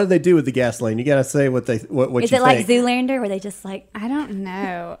 What did they do with the gasoline? You got to say what Is you it think. like Zoolander where they just like? I don't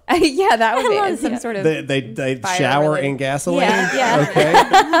know. Yeah, that would love be some it. sort of. They fire shower related. in gasoline. Yeah, yeah.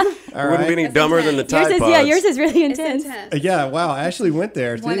 Okay. All Wouldn't be right. any dumber than the Yours Tide is Pods. yours is really It's intense. intense. Yeah. Wow. Ashley went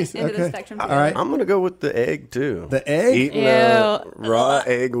there. One Jeez. end of the Okay. spectrum All to the right. I'm gonna go with the egg too. The egg? Eating Ew. a raw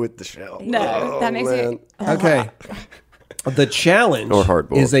egg with the shell. No, that makes man. me. Okay. The challenge Or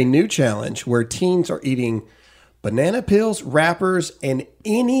hard-boiled. is a new challenge where teens are eating banana peels, wrappers, and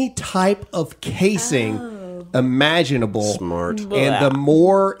any type of casing imaginable. Smart. And the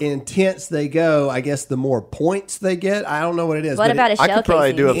more intense they go, I guess the more points they get. I don't know what it is. What but about a I shell could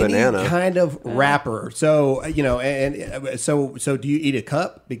probably casing? do a any banana. kind of wrapper? So so do you eat a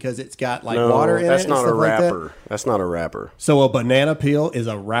cup because it's got like No, water in that's it? and not a stuff like that? wrapper. That's not a wrapper. So a banana peel is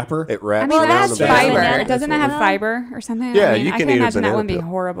a wrapper. It I wraps mean, around that the has banana. fiber. Banana. Doesn't it have fiber or something? Yeah, I mean, you I can can eat a imagine that banana wouldn't be peel.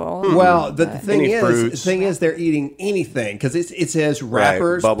 horrible. Well, the thing Any is, fruits. they're eating anything because it says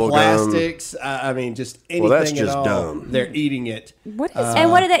wrappers, bubble gum. plastics. I mean, just anything that's at just all. dumb. They're eating it. What is?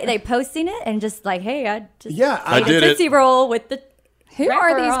 And what are they posting it and just like, hey, I just Yeah, I ate did a it. Tootsie Roll with the who are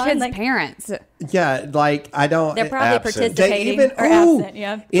wrapper these on, kids' like- parents? Yeah, like I don't. They're probably Absent. They participating even or absent.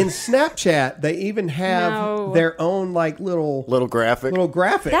 Yeah. in Snapchat they even have No. their own like little graphic.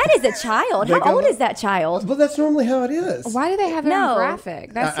 graphic. That is a child. They How go- old is that child? Well, that's normally how it is. Why do they have their No. own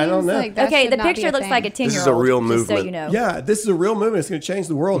graphic? That I don't seems know. like that Okay, should the not be picture a looks thing. like a 10-year-old. This is a real Just so movement. you know. Yeah, this is a real movement. It's going to change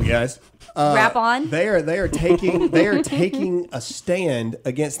the world, guys. Wrap on. They are taking a stand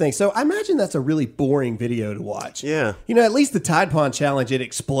against things. So I imagine that's a really boring video to watch. Yeah. You know, at least the Tide Pod challenge, it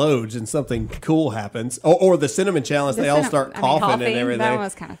explodes and something cool happens. Or the cinnamon challenge, they all start coughing and everything. That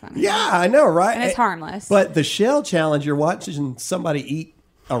was kind of funny. Yeah, I know, right? And it's harmless. But the shell challenge, you're watching somebody eat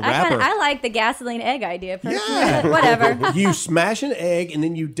a wrapper. I like the gasoline egg idea personally. Yeah. but whatever. You smash an egg and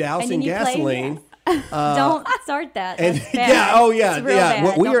then you douse And in then you play, gasoline. Don't start that. And That's bad. yeah, oh yeah, It's real yeah.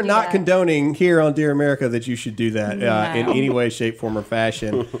 bad. We Don't are do not that. condoning here on Dear America that you should do that in No. any way, shape, form, or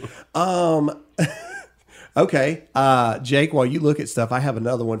fashion. Okay, Jake, while you look at stuff, I have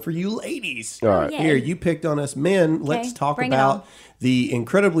another one for you ladies. All right. Here, you picked on us men. Let's talk bring it about on. the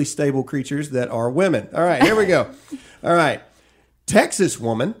incredibly stable creatures that are women. All right, here we go. All right. Texas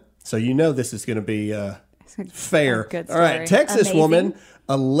woman. So you know this is going to be fair. Good All right. story. Texas Amazing. woman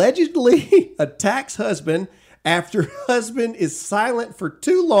allegedly attacks husband after husband is silent for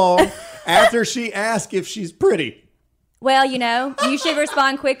too long after she asks if she's pretty. Well, you should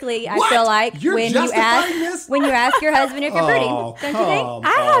respond quickly. I What? feel like You're when justifying this? you ask your husband if you're pretty, Oh, don't you think? come I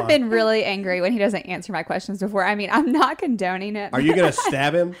have on. been really angry when he doesn't answer my questions before. I mean, I'm not condoning it. Are you going to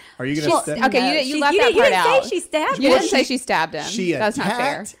stab him? Are you going to stab Okay, No, you left you that didn't- part you out. didn't say she stabbed You him. didn't say she stabbed him. She That's not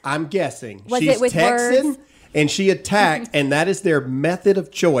fair. attacked. I'm guessing. Was She's it with texting, words? and she attacked, and that is their method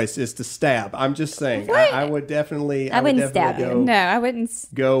of choice is to stab. I'm just saying. I would definitely. I wouldn't definitely stab go, him. No, I wouldn't.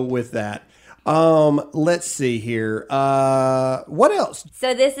 Go with that. Let's see here. What else?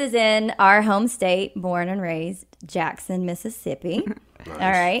 So this is in our home state, born and raised, Jackson, Mississippi. All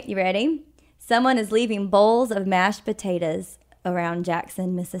right, you ready? Someone is leaving bowls of mashed potatoes around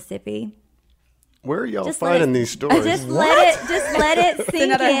Jackson, Mississippi. Where are y'all Just let finding it- these stories? Just let it sink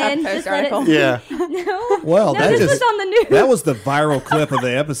another in. HuffPost Just let it article. yeah. Well, No, that this just was on the news. that was the viral clip of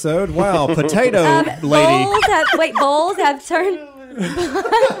the episode. Wow, potato lady. Bowls have turned.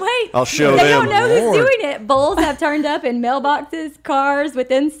 Wait, I'll show they them. don't know who's Lord. doing it. Bowls have turned up in mailboxes, cars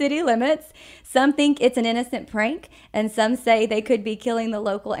within city limits. Some think it's an innocent prank, and some say they could be killing the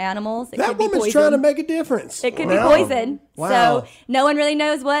local animals. It That could be woman's poison. trying to make a difference. It could Wow. be poison. Wow. So no one really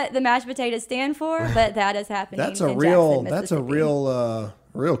knows what the mashed potatoes stand for, but that is happening. That's a in real. Jackson, That's a Mississippi.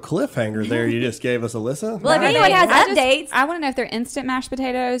 real cliffhanger there. You just gave us, Alyssa. Well, if anyone has updates. I want to know if they're instant mashed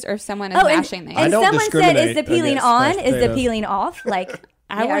potatoes or if someone is Oh, mashing these. I and don't someone said, discriminate "Is the peeling against on? mashed Is the potatoes. peeling off? Like,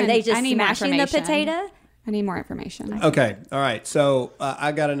 I are they want- just I need more smashing the information. potato?" I need more information. Okay. All right. So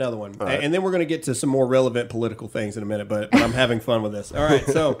I got another one. And then we're going to get to some more relevant political things in a minute, but I'm having fun with this. All right.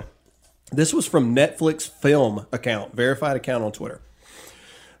 So this was from Netflix Film account, verified account on Twitter.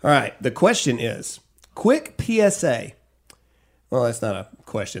 All right. The question is, quick PSA. Well, that's not a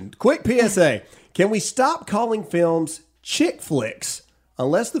question. Quick PSA. Can we stop calling films chick flicks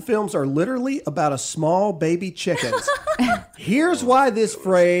unless the films are literally about a small baby chickens? Here's why this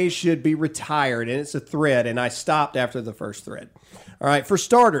phrase should be retired, and it's a thread, and I stopped after the first thread. All right, for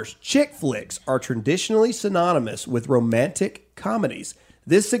starters, chick flicks are traditionally synonymous with romantic comedies.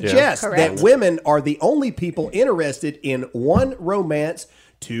 This suggests that women are the only people interested in one, romance,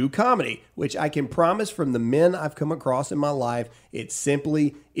 two, comedy, which I can promise from the men I've come across in my life, it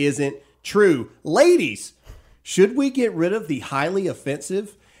simply isn't true. Ladies, should we get rid of the highly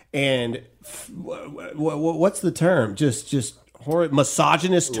offensive and what's the term? Just horrid,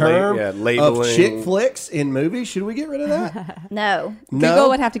 misogynist term of labeling. chick flicks in movies? Should we get rid of that? No. Google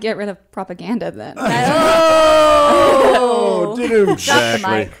would have to get rid of propaganda then. Oh, Drop the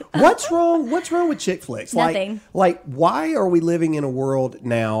mic. What's wrong? What's wrong with chick flicks? Nothing. Like, why are we living in a world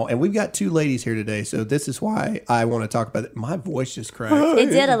now? And we've got two ladies here today, so this is why I want to talk about it. My voice just cracked. It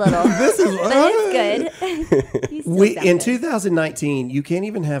did a little. This is but it's good. You still sound in good. 2019, you can't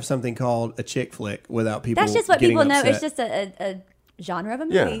even have something called a chick flick without people. That's just what getting people know. upset. It's just a genre of a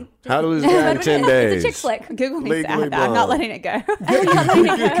Yeah. movie. How to Lose a Just Guy in what it 10 is. days. It's a chick flick. Google needs to Legally add that. I'm not Blonde. letting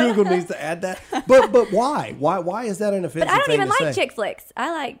it go. Google needs to add that. But why? Why is that an offensive But I don't thing even to like say? chick flicks.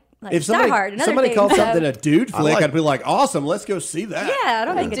 I like If Die Hard. and other somebody things, called so- something a dude flick, like- I'd be like, awesome, let's go see that. Yeah, I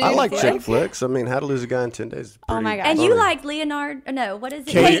don't think it's I a like chick chick flick. flicks. I mean, How to Lose a Guy in 10 Days. Is Oh my pretty gosh. And funny. you like Leonard? No, what is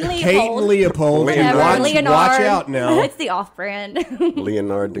it? Kate Leopold. Whatever. Watch out now. It's the off-brand.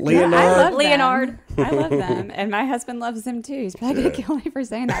 Leonard DiCaprio. Leonard. I love Leonard. them. I love them, and my husband loves them too. He's probably gonna kill me for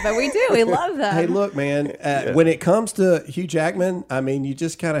saying that, but we do. We love them. Hey, look, man. When it comes to Hugh Jackman, I mean, you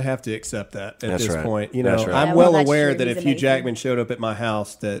just kind of have to accept that at That's this right. point. You That's know, right. I'm Yeah, well well, that's aware true. that He's if Hugh amazing. Jackman showed up at my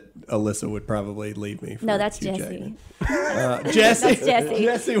house, that Alyssa would probably leave me. For No, that's Hugh Jesse. Jackman. Jesse. That's Jesse.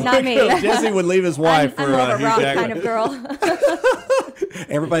 Jesse Not would me. Jesse would leave his wife I'm for more of a Hugh rock Jackman. kind of girl.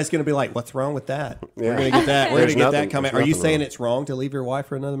 Everybody's going to be like, "What's wrong with that?" We're Yeah. going to get that. We're going There's to get nothing- that comment. there's Are you nothing saying wrong. it's wrong to leave your wife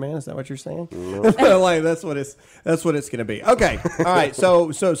for another man? Is that what you're saying? Like that's what it's going to be. Okay, all right. So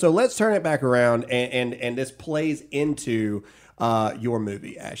let's turn it back around, and this plays into your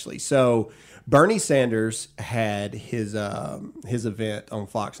movie, Ashley. So Bernie Sanders had his event on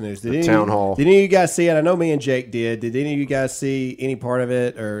Fox News. Did town hall. Did any of you guys see it? I know me and Jake did. Did any of you guys see any part of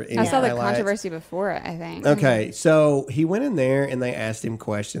it or any I saw the highlights? controversy before it, I think. Okay, so he went in there and they asked him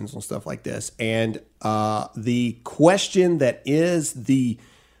questions and stuff like this. And the question that is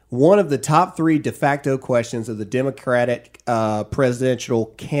one of the top 3 de facto questions of the Democratic presidential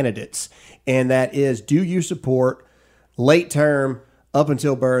candidates, and that is, do you support late term, up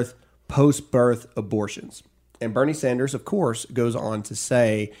until birth post-birth abortions. And Bernie Sanders, of course, goes on to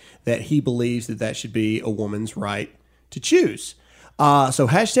say that he believes that that should be a woman's right to choose. So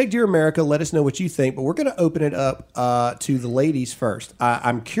hashtag Dear America, let us know what you think. But we're going to open it up to the ladies first.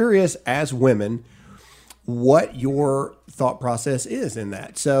 I'm curious, as women, what your thought process is in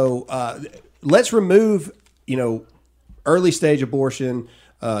that. So let's remove, early stage abortion,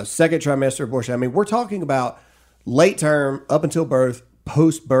 second trimester abortion. I mean, we're talking about late term, up until birth,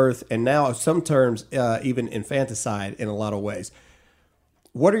 post-birth, and now some terms even infanticide in a lot of ways.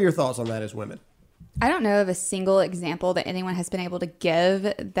 What are your thoughts on that as women? I don't know of a single example that anyone has been able to give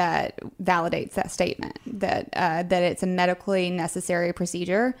that validates that statement, that it's a medically necessary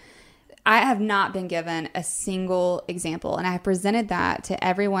procedure. I have not been given a single example, and I have presented that to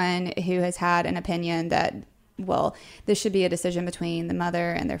everyone who has had an opinion that, well, this should be a decision between the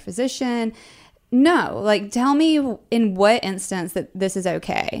mother and their physician. No, tell me in what instance that this is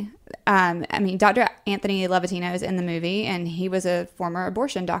okay. I mean, Dr. Anthony Levatino is in the movie, and he was a former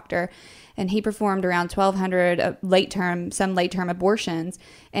abortion doctor, and he performed around 1,200 late-term abortions,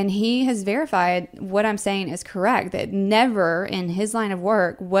 and he has verified what I'm saying is correct, that never in his line of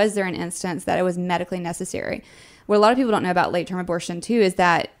work was there an instance that it was medically necessary. What a lot of people don't know about late-term abortion, too, is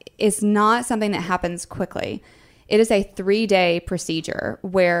that it's not something that happens quickly. It is a 3-day procedure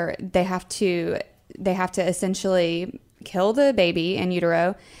where they have to essentially kill the baby in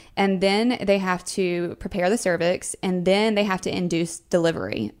utero, and then they have to prepare the cervix, and then they have to induce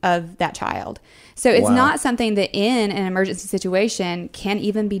delivery of that child. So it's not something that in an emergency situation can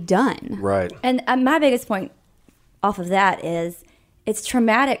even be done. Right. And my biggest point off of that is it's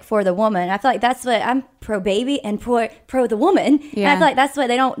traumatic for the woman. I feel like that's what I'm pro baby and pro the woman. Yeah. And I feel like that's what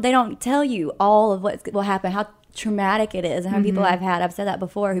they don't tell you all of what will happen, how traumatic it is, and how people I've said that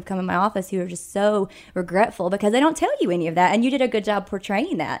before, who've come in my office who are just so regretful because they don't tell you any of that. And you did a good job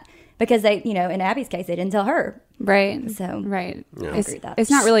portraying that, because they, in Abby's case, they didn't tell her. Right. So right. Yeah. It's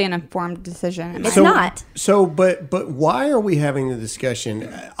not really an informed decision. It's not. So, but why are we having the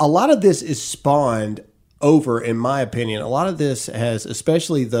discussion? A lot of this is spawned over, in my opinion. A lot of this has,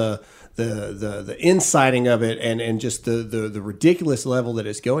 especially the inciting of it, and just the ridiculous level that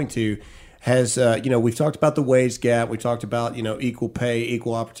it's going to, has, we've talked about the wage gap. We've talked about, equal pay,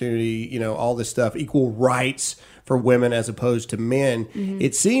 equal opportunity, all this stuff, equal rights for women as opposed to men. Mm-hmm.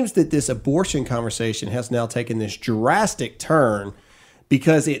 It seems that this abortion conversation has now taken this drastic turn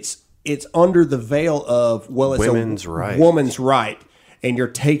because it's under the veil of, well, it's women's woman's right. And you're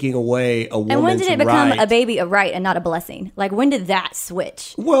taking away a woman's right. And when did it become a baby a right and not a blessing? When did that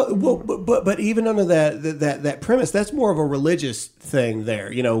switch? Well, but even under that premise, that's more of a religious thing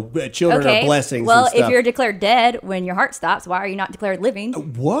there. Children are blessings. Well, and stuff. if you're declared dead when your heart stops, why are you not declared living?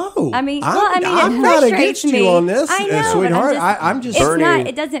 Whoa. I mean, I'm it not frustrates against me. you on this, I know, sweetheart. I'm just.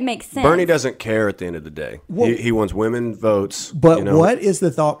 It doesn't make sense. Bernie doesn't care at the end of the day. Well, he wants women votes. But what is the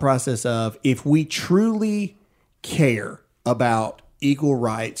thought process of, if we truly care about equal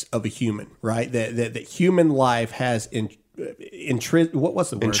rights of a human, right? That human life has intrinsic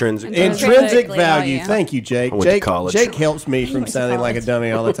value. Thank you, Jake. Jake helps me from sounding like a dummy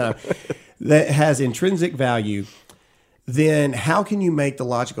all the time. That has intrinsic value. Then how can you make the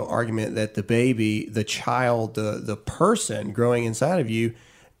logical argument that the baby, the child, the person growing inside of you,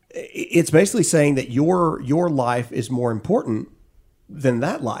 it's basically saying that your life is more important than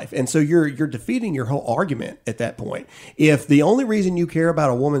that life. And so you're defeating your whole argument at that point. If the only reason you care about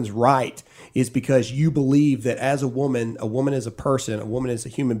a woman's right is because you believe that as a woman is a person, a woman is a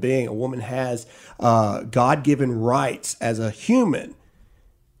human being, a woman has God-given rights as a human,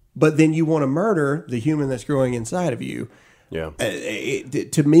 but then you want to murder the human that's growing inside of you. Yeah.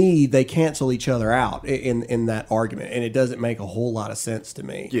 To me, they cancel each other out in that argument, and it doesn't make a whole lot of sense to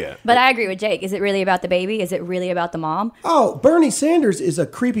me. Yeah. But I agree with Jake. Is it really about the baby? Is it really about the mom? Oh, Bernie Sanders is a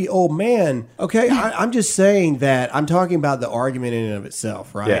creepy old man. Okay, I'm just saying that. I'm talking about the argument in and of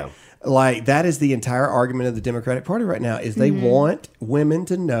itself, right? Yeah. That is the entire argument of the Democratic Party right now, is they want women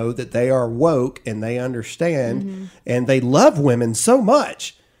to know that they are woke and they understand and they love women so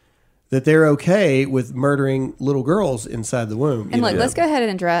much that they're okay with murdering little girls inside the womb. And look, let's go ahead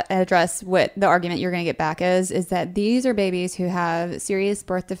and address what the argument you're going to get back is that these are babies who have serious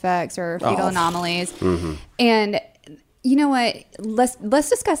birth defects or fetal anomalies. Mm-hmm. And you know what? Let's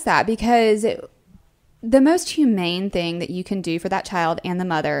discuss that, because the most humane thing that you can do for that child and the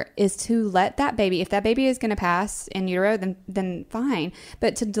mother is to let that baby, if that baby is going to pass in utero, then fine.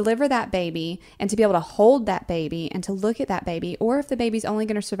 But to deliver that baby and to be able to hold that baby and to look at that baby, or if the baby's only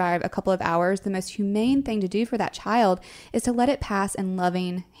going to survive a couple of hours, the most humane thing to do for that child is to let it pass in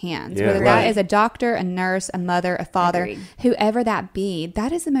loving hands. Yeah, Whether right. that is a doctor, a nurse, a mother, a father, Agreed. whoever that be,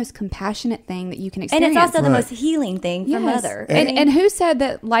 that is the most compassionate thing that you can And experience. it's also the most healing thing for mother. And who said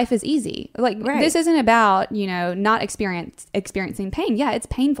that life is easy? Like, Right. this isn't about, not experiencing pain. Yeah, it's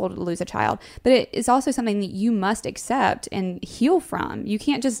painful to lose a child, but it is also something that you must accept and heal from. You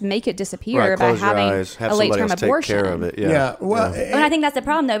can't just make it disappear Right, by close your having eyes, have a late somebody term else abortion. take care of it. Yeah. Well, And I think that's the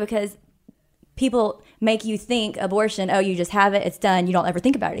problem, though, because people make you think abortion, oh, you just have it, it's done, you don't ever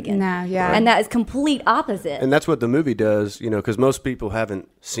think about it again. No, yeah. And that is complete opposite. And that's what the movie does, because most people haven't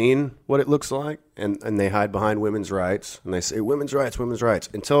seen what it looks like, and they hide behind women's rights, and they say women's rights,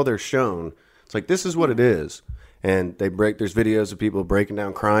 until they're shown. It's like, this is what it is. And there's videos of people breaking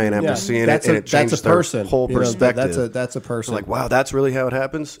down crying after seeing it, and it changes their whole perspective. That's a person. Like, wow, that's really how it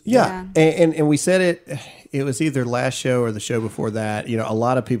happens? Yeah. And we said it was either last show or the show before that. A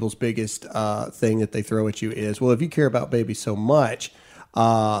lot of people's biggest thing that they throw at you is, well, if you care about babies so much,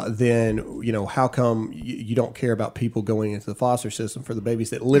 then, how come you don't care about people going into the foster system for the babies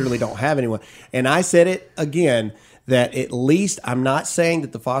that literally don't have anyone? And I said it again, that at least, I'm not saying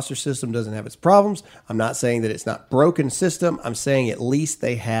that the foster system doesn't have its problems. I'm not saying that it's not broken system. I'm saying at least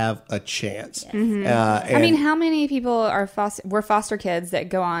they have a chance. Mm-hmm. How many people were foster kids that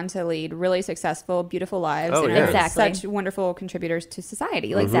go on to lead really successful, beautiful lives Oh, and yeah. are Exactly. such wonderful contributors to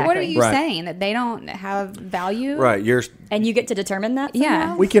society? Like, Exactly. what are you Right. saying? That they don't have value? Right. And you get to determine that Yeah.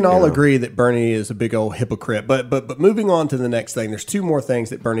 somehow? We can all agree that Bernie is a big old hypocrite. But moving on to the next thing, there's two more things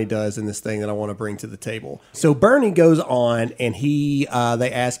that Bernie does in this thing that I want to bring to the table. So Bernie goes on and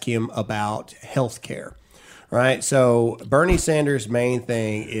they ask him about health care, right? So Bernie Sanders' main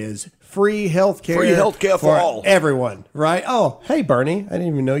thing is free health care. Free healthcare for all. Everyone, right? Oh, hey, Bernie, I didn't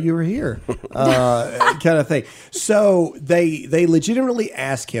even know you were here, kind of thing. So they legitimately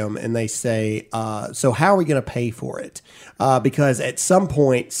ask him and they say, so how are we going to pay for it? Because at some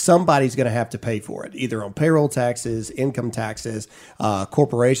point, somebody's going to have to pay for it, either on payroll taxes, income taxes.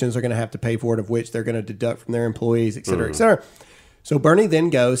 Corporations are going to have to pay for it, of which they're going to deduct from their employees, et cetera, et cetera. So Bernie then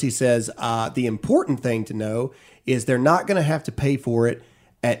goes, he says, the important thing to know is they're not going to have to pay for it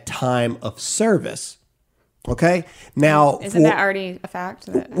at time of service. Okay. Now, Isn't that already a fact?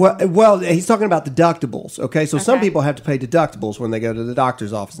 well, he's talking about deductibles. Okay. So some people have to pay deductibles when they go to the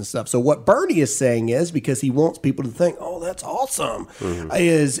doctor's office and stuff. So what Bernie is saying is, because he wants people to think, oh, that's awesome,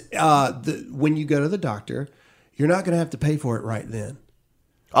 is when you go to the doctor, you're not going to have to pay for it right then.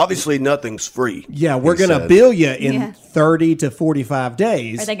 Obviously, nothing's free. Yeah, we're he going to said. bill you in 30 to 45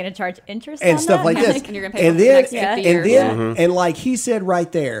 days. Are they going to charge interest and on stuff that? like this. And you're gonna pay for the next 50 years. And like he said right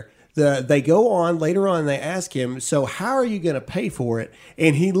there, they go on later on and they ask him, so how are you going to pay for it?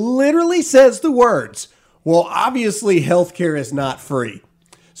 And he literally says the words, well, obviously healthcare is not free.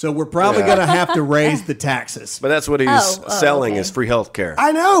 So we're probably going to have to raise the taxes. But that's what he's selling okay. is free health care.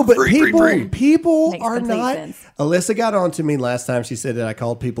 I know, but Free. people Makes are complete not. sense. Alyssa got on to me last time. She said that I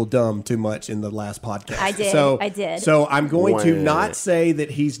called people dumb too much in the last podcast. I did. So, I did. So I'm going to Wow. not say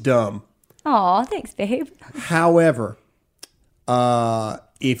that he's dumb. Aw, thanks, babe. However,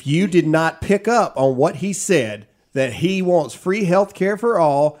 if you did not pick up on what he said, that he wants free health care for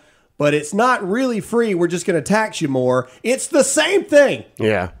all, but it's not really free, we're just going to tax you more, it's the same thing.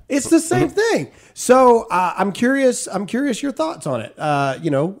 Yeah. It's the same thing. So I'm curious your thoughts on it. Why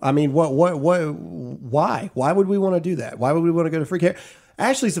would we want to do that? Why would we want to go to free care?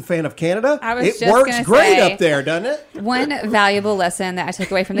 Ashley's a fan of Canada. I was It just works gonna great say- up there, doesn't it? One valuable lesson that I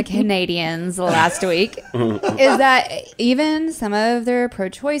took away from the Canadians last week is that even some of their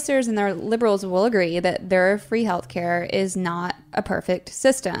pro-choicers and their liberals will agree that their free healthcare is not a perfect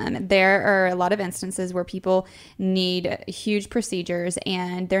system. There are a lot of instances where people need huge procedures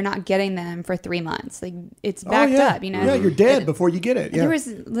and they're not getting them for 3 months. Like, it's backed up, Yeah, you're dead before you get it. Yeah. There was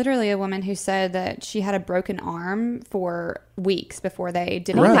literally a woman who said that she had a broken arm for weeks before they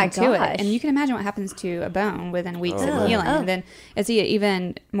did Right. anything Oh to my it. gosh. And you can imagine what happens to a bone within weeks of Oh. healing. Oh. And then it's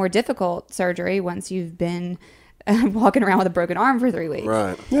even more difficult surgery once you've been walking around with a broken arm for 3 weeks.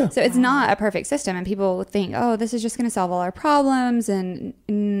 Right. Yeah. So it's not a perfect system. And people think, oh, this is just going to solve all our problems. And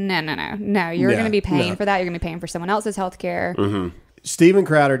no. You're Yeah, going to be paying no. for that. You're going to be paying for someone else's health care. Steven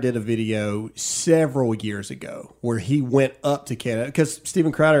Crowder did a video several years ago where he went up to Canada, because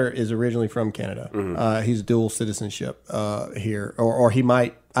Steven Crowder is originally from Canada. He's dual citizenship here, or he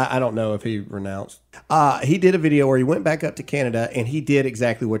might, I don't know if he renounced. He did a video where he went back up to Canada, and he did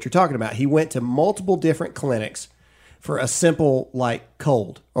exactly what you're talking about. He went to multiple different clinics for a simple like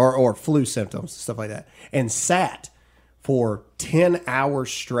cold or flu symptoms, stuff like that, and sat for 10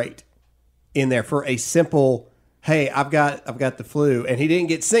 hours straight in there for a simple, hey, I've got the flu, and he didn't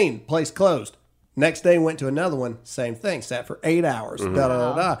get seen. Place closed. Next day, went to another one, same thing. Sat for 8 hours.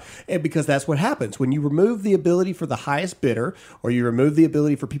 And because that's what happens when you remove the ability for the highest bidder, or you remove the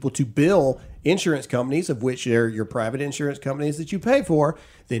ability for people to bill insurance companies, of which they're your private insurance companies that you pay for.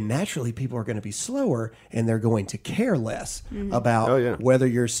 Then naturally, people are going to be slower, and they're going to care less about whether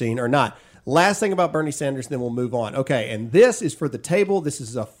you're seen or not. Last thing about Bernie Sanders, then we'll move on. Okay, and this is for the table. This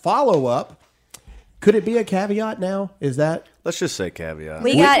is a follow-up. Could it be a caveat now? Is that? Let's just say caveat.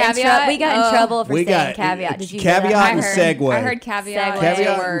 We got in trouble for saying caveat. Did you caveat and segue? I heard caveat.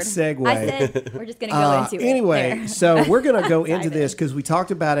 Caveat word. and segue. I said we're just going to go into it. Anyway, so we're going to go into this because we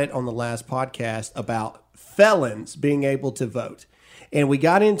talked about it on the last podcast about felons being able to vote. And we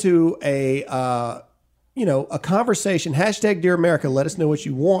got into a conversation, hashtag Dear America, let us know what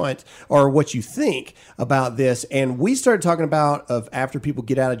you want or what you think about this. And we started talking about after people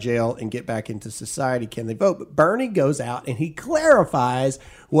get out of jail and get back into society, can they vote? But Bernie goes out and he clarifies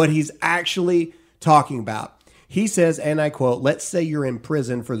what he's actually talking about. He says, and I quote, let's say you're in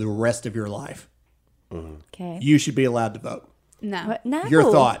prison for the rest of your life. Okay. You should be allowed to vote. No. No. Your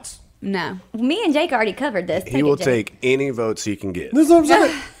thoughts? No. Me and Jake already covered this. He will take any votes he can get. That's what I'm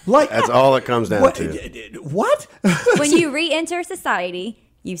saying. That's all it comes down to. What? When you re-enter society,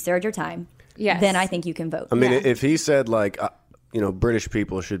 you've served your time. Yes. Then I think you can vote. I mean, if he said like, British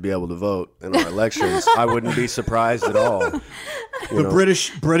people should be able to vote in our elections, I wouldn't be surprised at all. British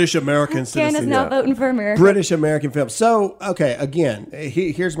American citizen. Candace not voting for America. British American film. So, okay, again,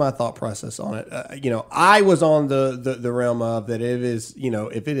 here's my thought process on it. I was on the realm of that it is,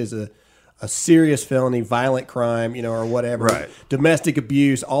 if it is a serious felony, violent crime, or whatever, right. Domestic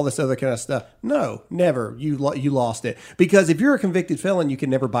abuse, all this other kind of stuff. No, never. You lost it. Because if you're a convicted felon, you can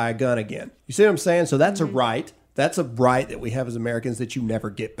never buy a gun again. You see what I'm saying? So that's a right. That's a right that we have as Americans that you never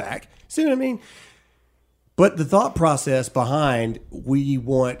get back. See what I mean? But the thought process behind we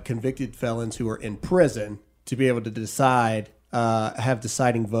want convicted felons who are in prison to be able to decide, have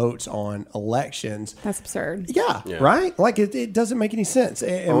deciding votes on elections. That's absurd. Yeah. Right? Like it doesn't make any sense.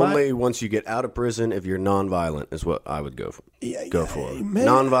 Only once you get out of prison, if you're nonviolent, is what I would go for.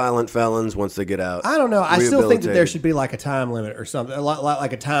 Nonviolent felons, once they get out. I don't know. I still think that there should be like a time limit or something,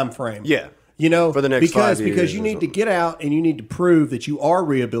 like a time frame. Yeah. For the next 5 years. Because you need to get out and you need to prove that you are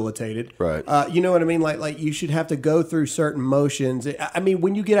rehabilitated. Right. You know what I mean? Like you should have to go through certain motions. I mean,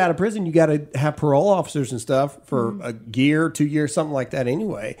 when you get out of prison, you got to have parole officers and stuff for a year, 2 years, something like that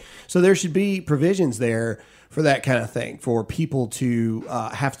anyway. So there should be provisions there for that kind of thing, for people to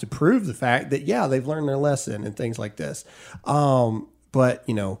have to prove the fact that, they've learned their lesson and things like this. But,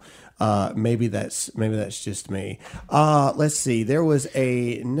 maybe that's just me. Let's see. There was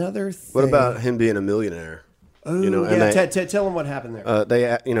another thing. What about him being a millionaire? Tell him what happened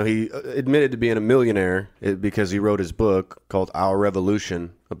there. He admitted to being a millionaire because he wrote his book called Our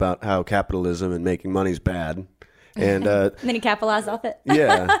Revolution about how capitalism and making money is bad. And then he capitalized off it.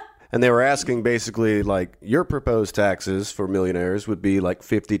 Yeah. And they were asking basically like your proposed taxes for millionaires would be like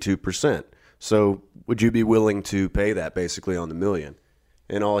 52%. So would you be willing to pay that basically on the million?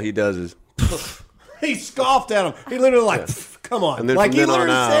 And all he does is he scoffed at him. He literally come on. And then like he literally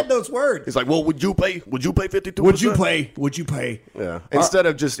said those words. He's like, well, would you pay 52%? Would you pay? Yeah. Instead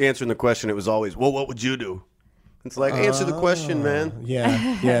of just answering the question, it was always, well, what would you do? It's like, answer the question, man.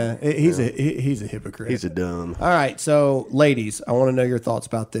 Yeah. He's a hypocrite. He's a dumb. All right. So, ladies, I want to know your thoughts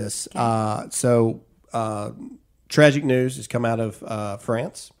about this. Tragic news has come out of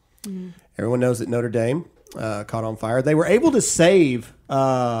France. Everyone knows that Notre Dame caught on fire. They were able to save.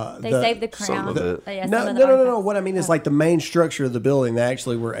 They saved the crown. No. What I mean is like the main structure of the building. They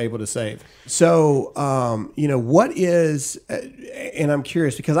actually were able to save. So, what is? And I'm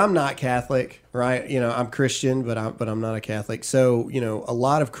curious because I'm not Catholic, right? I'm Christian, but I'm not a Catholic. So, a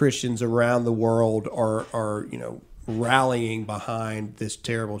lot of Christians around the world are rallying behind this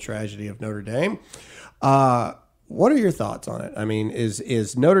terrible tragedy of Notre Dame. What are your thoughts on it? I mean,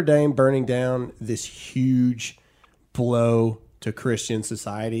 is Notre Dame burning down this huge blow to Christian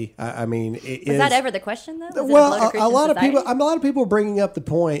society? I mean, is that ever the question though? Well, a lot of people are bringing up the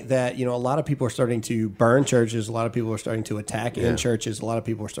point that, you know, a lot of people are starting to burn churches. A lot of people are starting to attack in churches. A lot of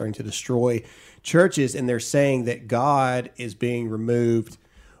people are starting to destroy churches, and they're saying that God is being removed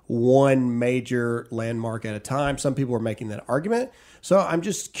one major landmark at a time. Some people are making that argument. So I'm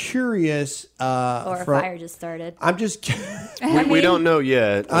just curious. Or a fire just started. I'm just. we don't know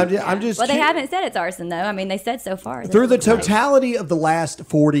yet. I'm just. Well, they haven't said it's arson though. I mean, they said so far. Through the totality of the last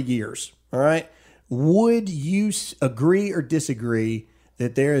 40 years, all right, would you agree or disagree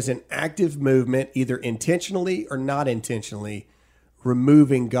that there is an active movement, either intentionally or not intentionally,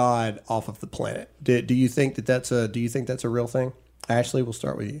 removing God off of the planet? Do you think that's a real thing? Ashley, we'll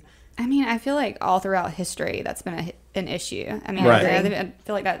start with you. I mean, I feel like all throughout history that's been an issue. I mean, right. I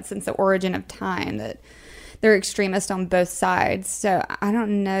feel like that since the origin of time that they're extremists on both sides. So I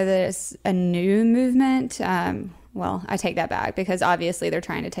don't know that it's a new movement. Well, I take that back because obviously they're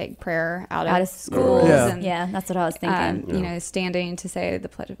trying to take prayer out of schools. Yeah, that's what I was thinking. You know, standing to say the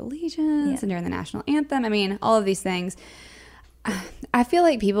Pledge of Allegiance and during the national anthem. I mean, all of these things. I feel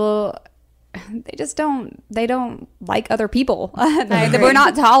like people, they don't like other people. We're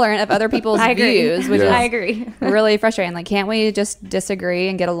not tolerant of other people's views, which is I agree. really frustrating. Like, can't we just disagree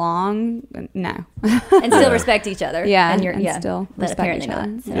and get along? No. And still respect each other. Yeah, and still respect each other.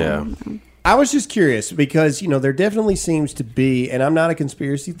 Not, so. Yeah. I was just curious because, you know, there definitely seems to be, and I'm not a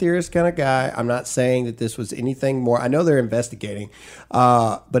conspiracy theorist kind of guy. I'm not saying that this was anything more. I know they're investigating,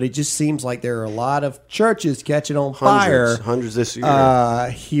 but it just seems like there are a lot of churches catching on fire. Hundreds this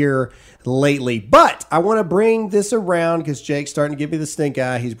year. Here lately. But I want to bring this around because Jake's starting to give me the stink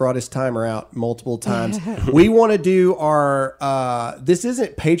eye. He's brought his timer out multiple times. We want to do our, this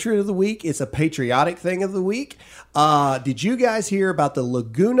isn't Patriot of the Week. It's a patriotic thing of the week. Did you guys hear about the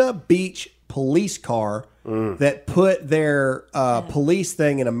Laguna Beach police car that put their police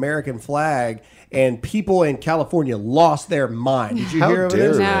thing in American flag, and people in California lost their mind? Did you hear of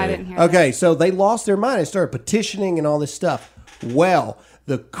this? No, I didn't hear Okay, so they lost their mind and started petitioning and all this stuff. Well,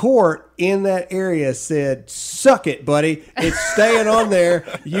 the court in that area said, "Suck it, buddy. It's staying on there.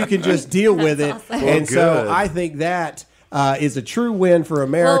 You can just deal with it." Awesome. And so I think that is a true win for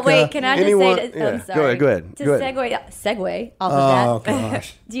America. Well, wait, can I just say, I'm sorry. Go ahead. To segue off of that.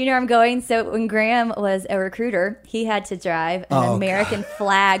 Gosh. Do you know where I'm going? So when Graham was a recruiter, he had to drive an American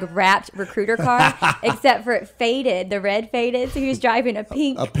flag wrapped recruiter car, except for it faded. The red faded, so he was driving a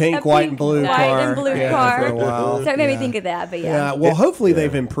pink, white, and blue car. White and blue car. For a while. So it made me think of that. But yeah. Well, hopefully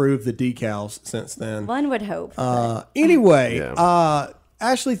they've improved the decals since then. One would hope. Anyway,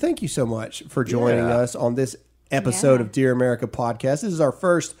 Ashley, thank you so much for joining us on this episode of Dear America podcast. This is our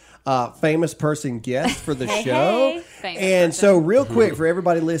first famous person guest for the show. So real quick for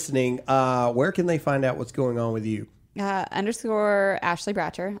everybody listening, where can they find out what's going on with you? _ Ashley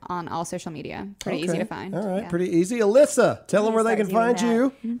Bratcher on all social media. Pretty easy to find. All right, pretty easy. Alyssa, tell them where they can find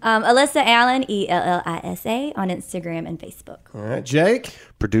you. Alyssa Allen, ELLISA, on Instagram and Facebook. All right, Jake.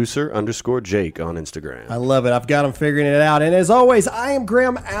 Producer _ Jake on Instagram. I love it. I've got them figuring it out. And as always, I am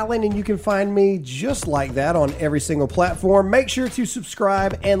Graham Allen, and you can find me just like that on every single platform. Make sure to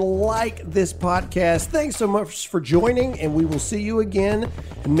subscribe and like this podcast. Thanks so much for joining, and we will see you again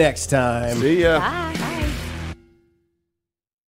next time. See ya. Bye.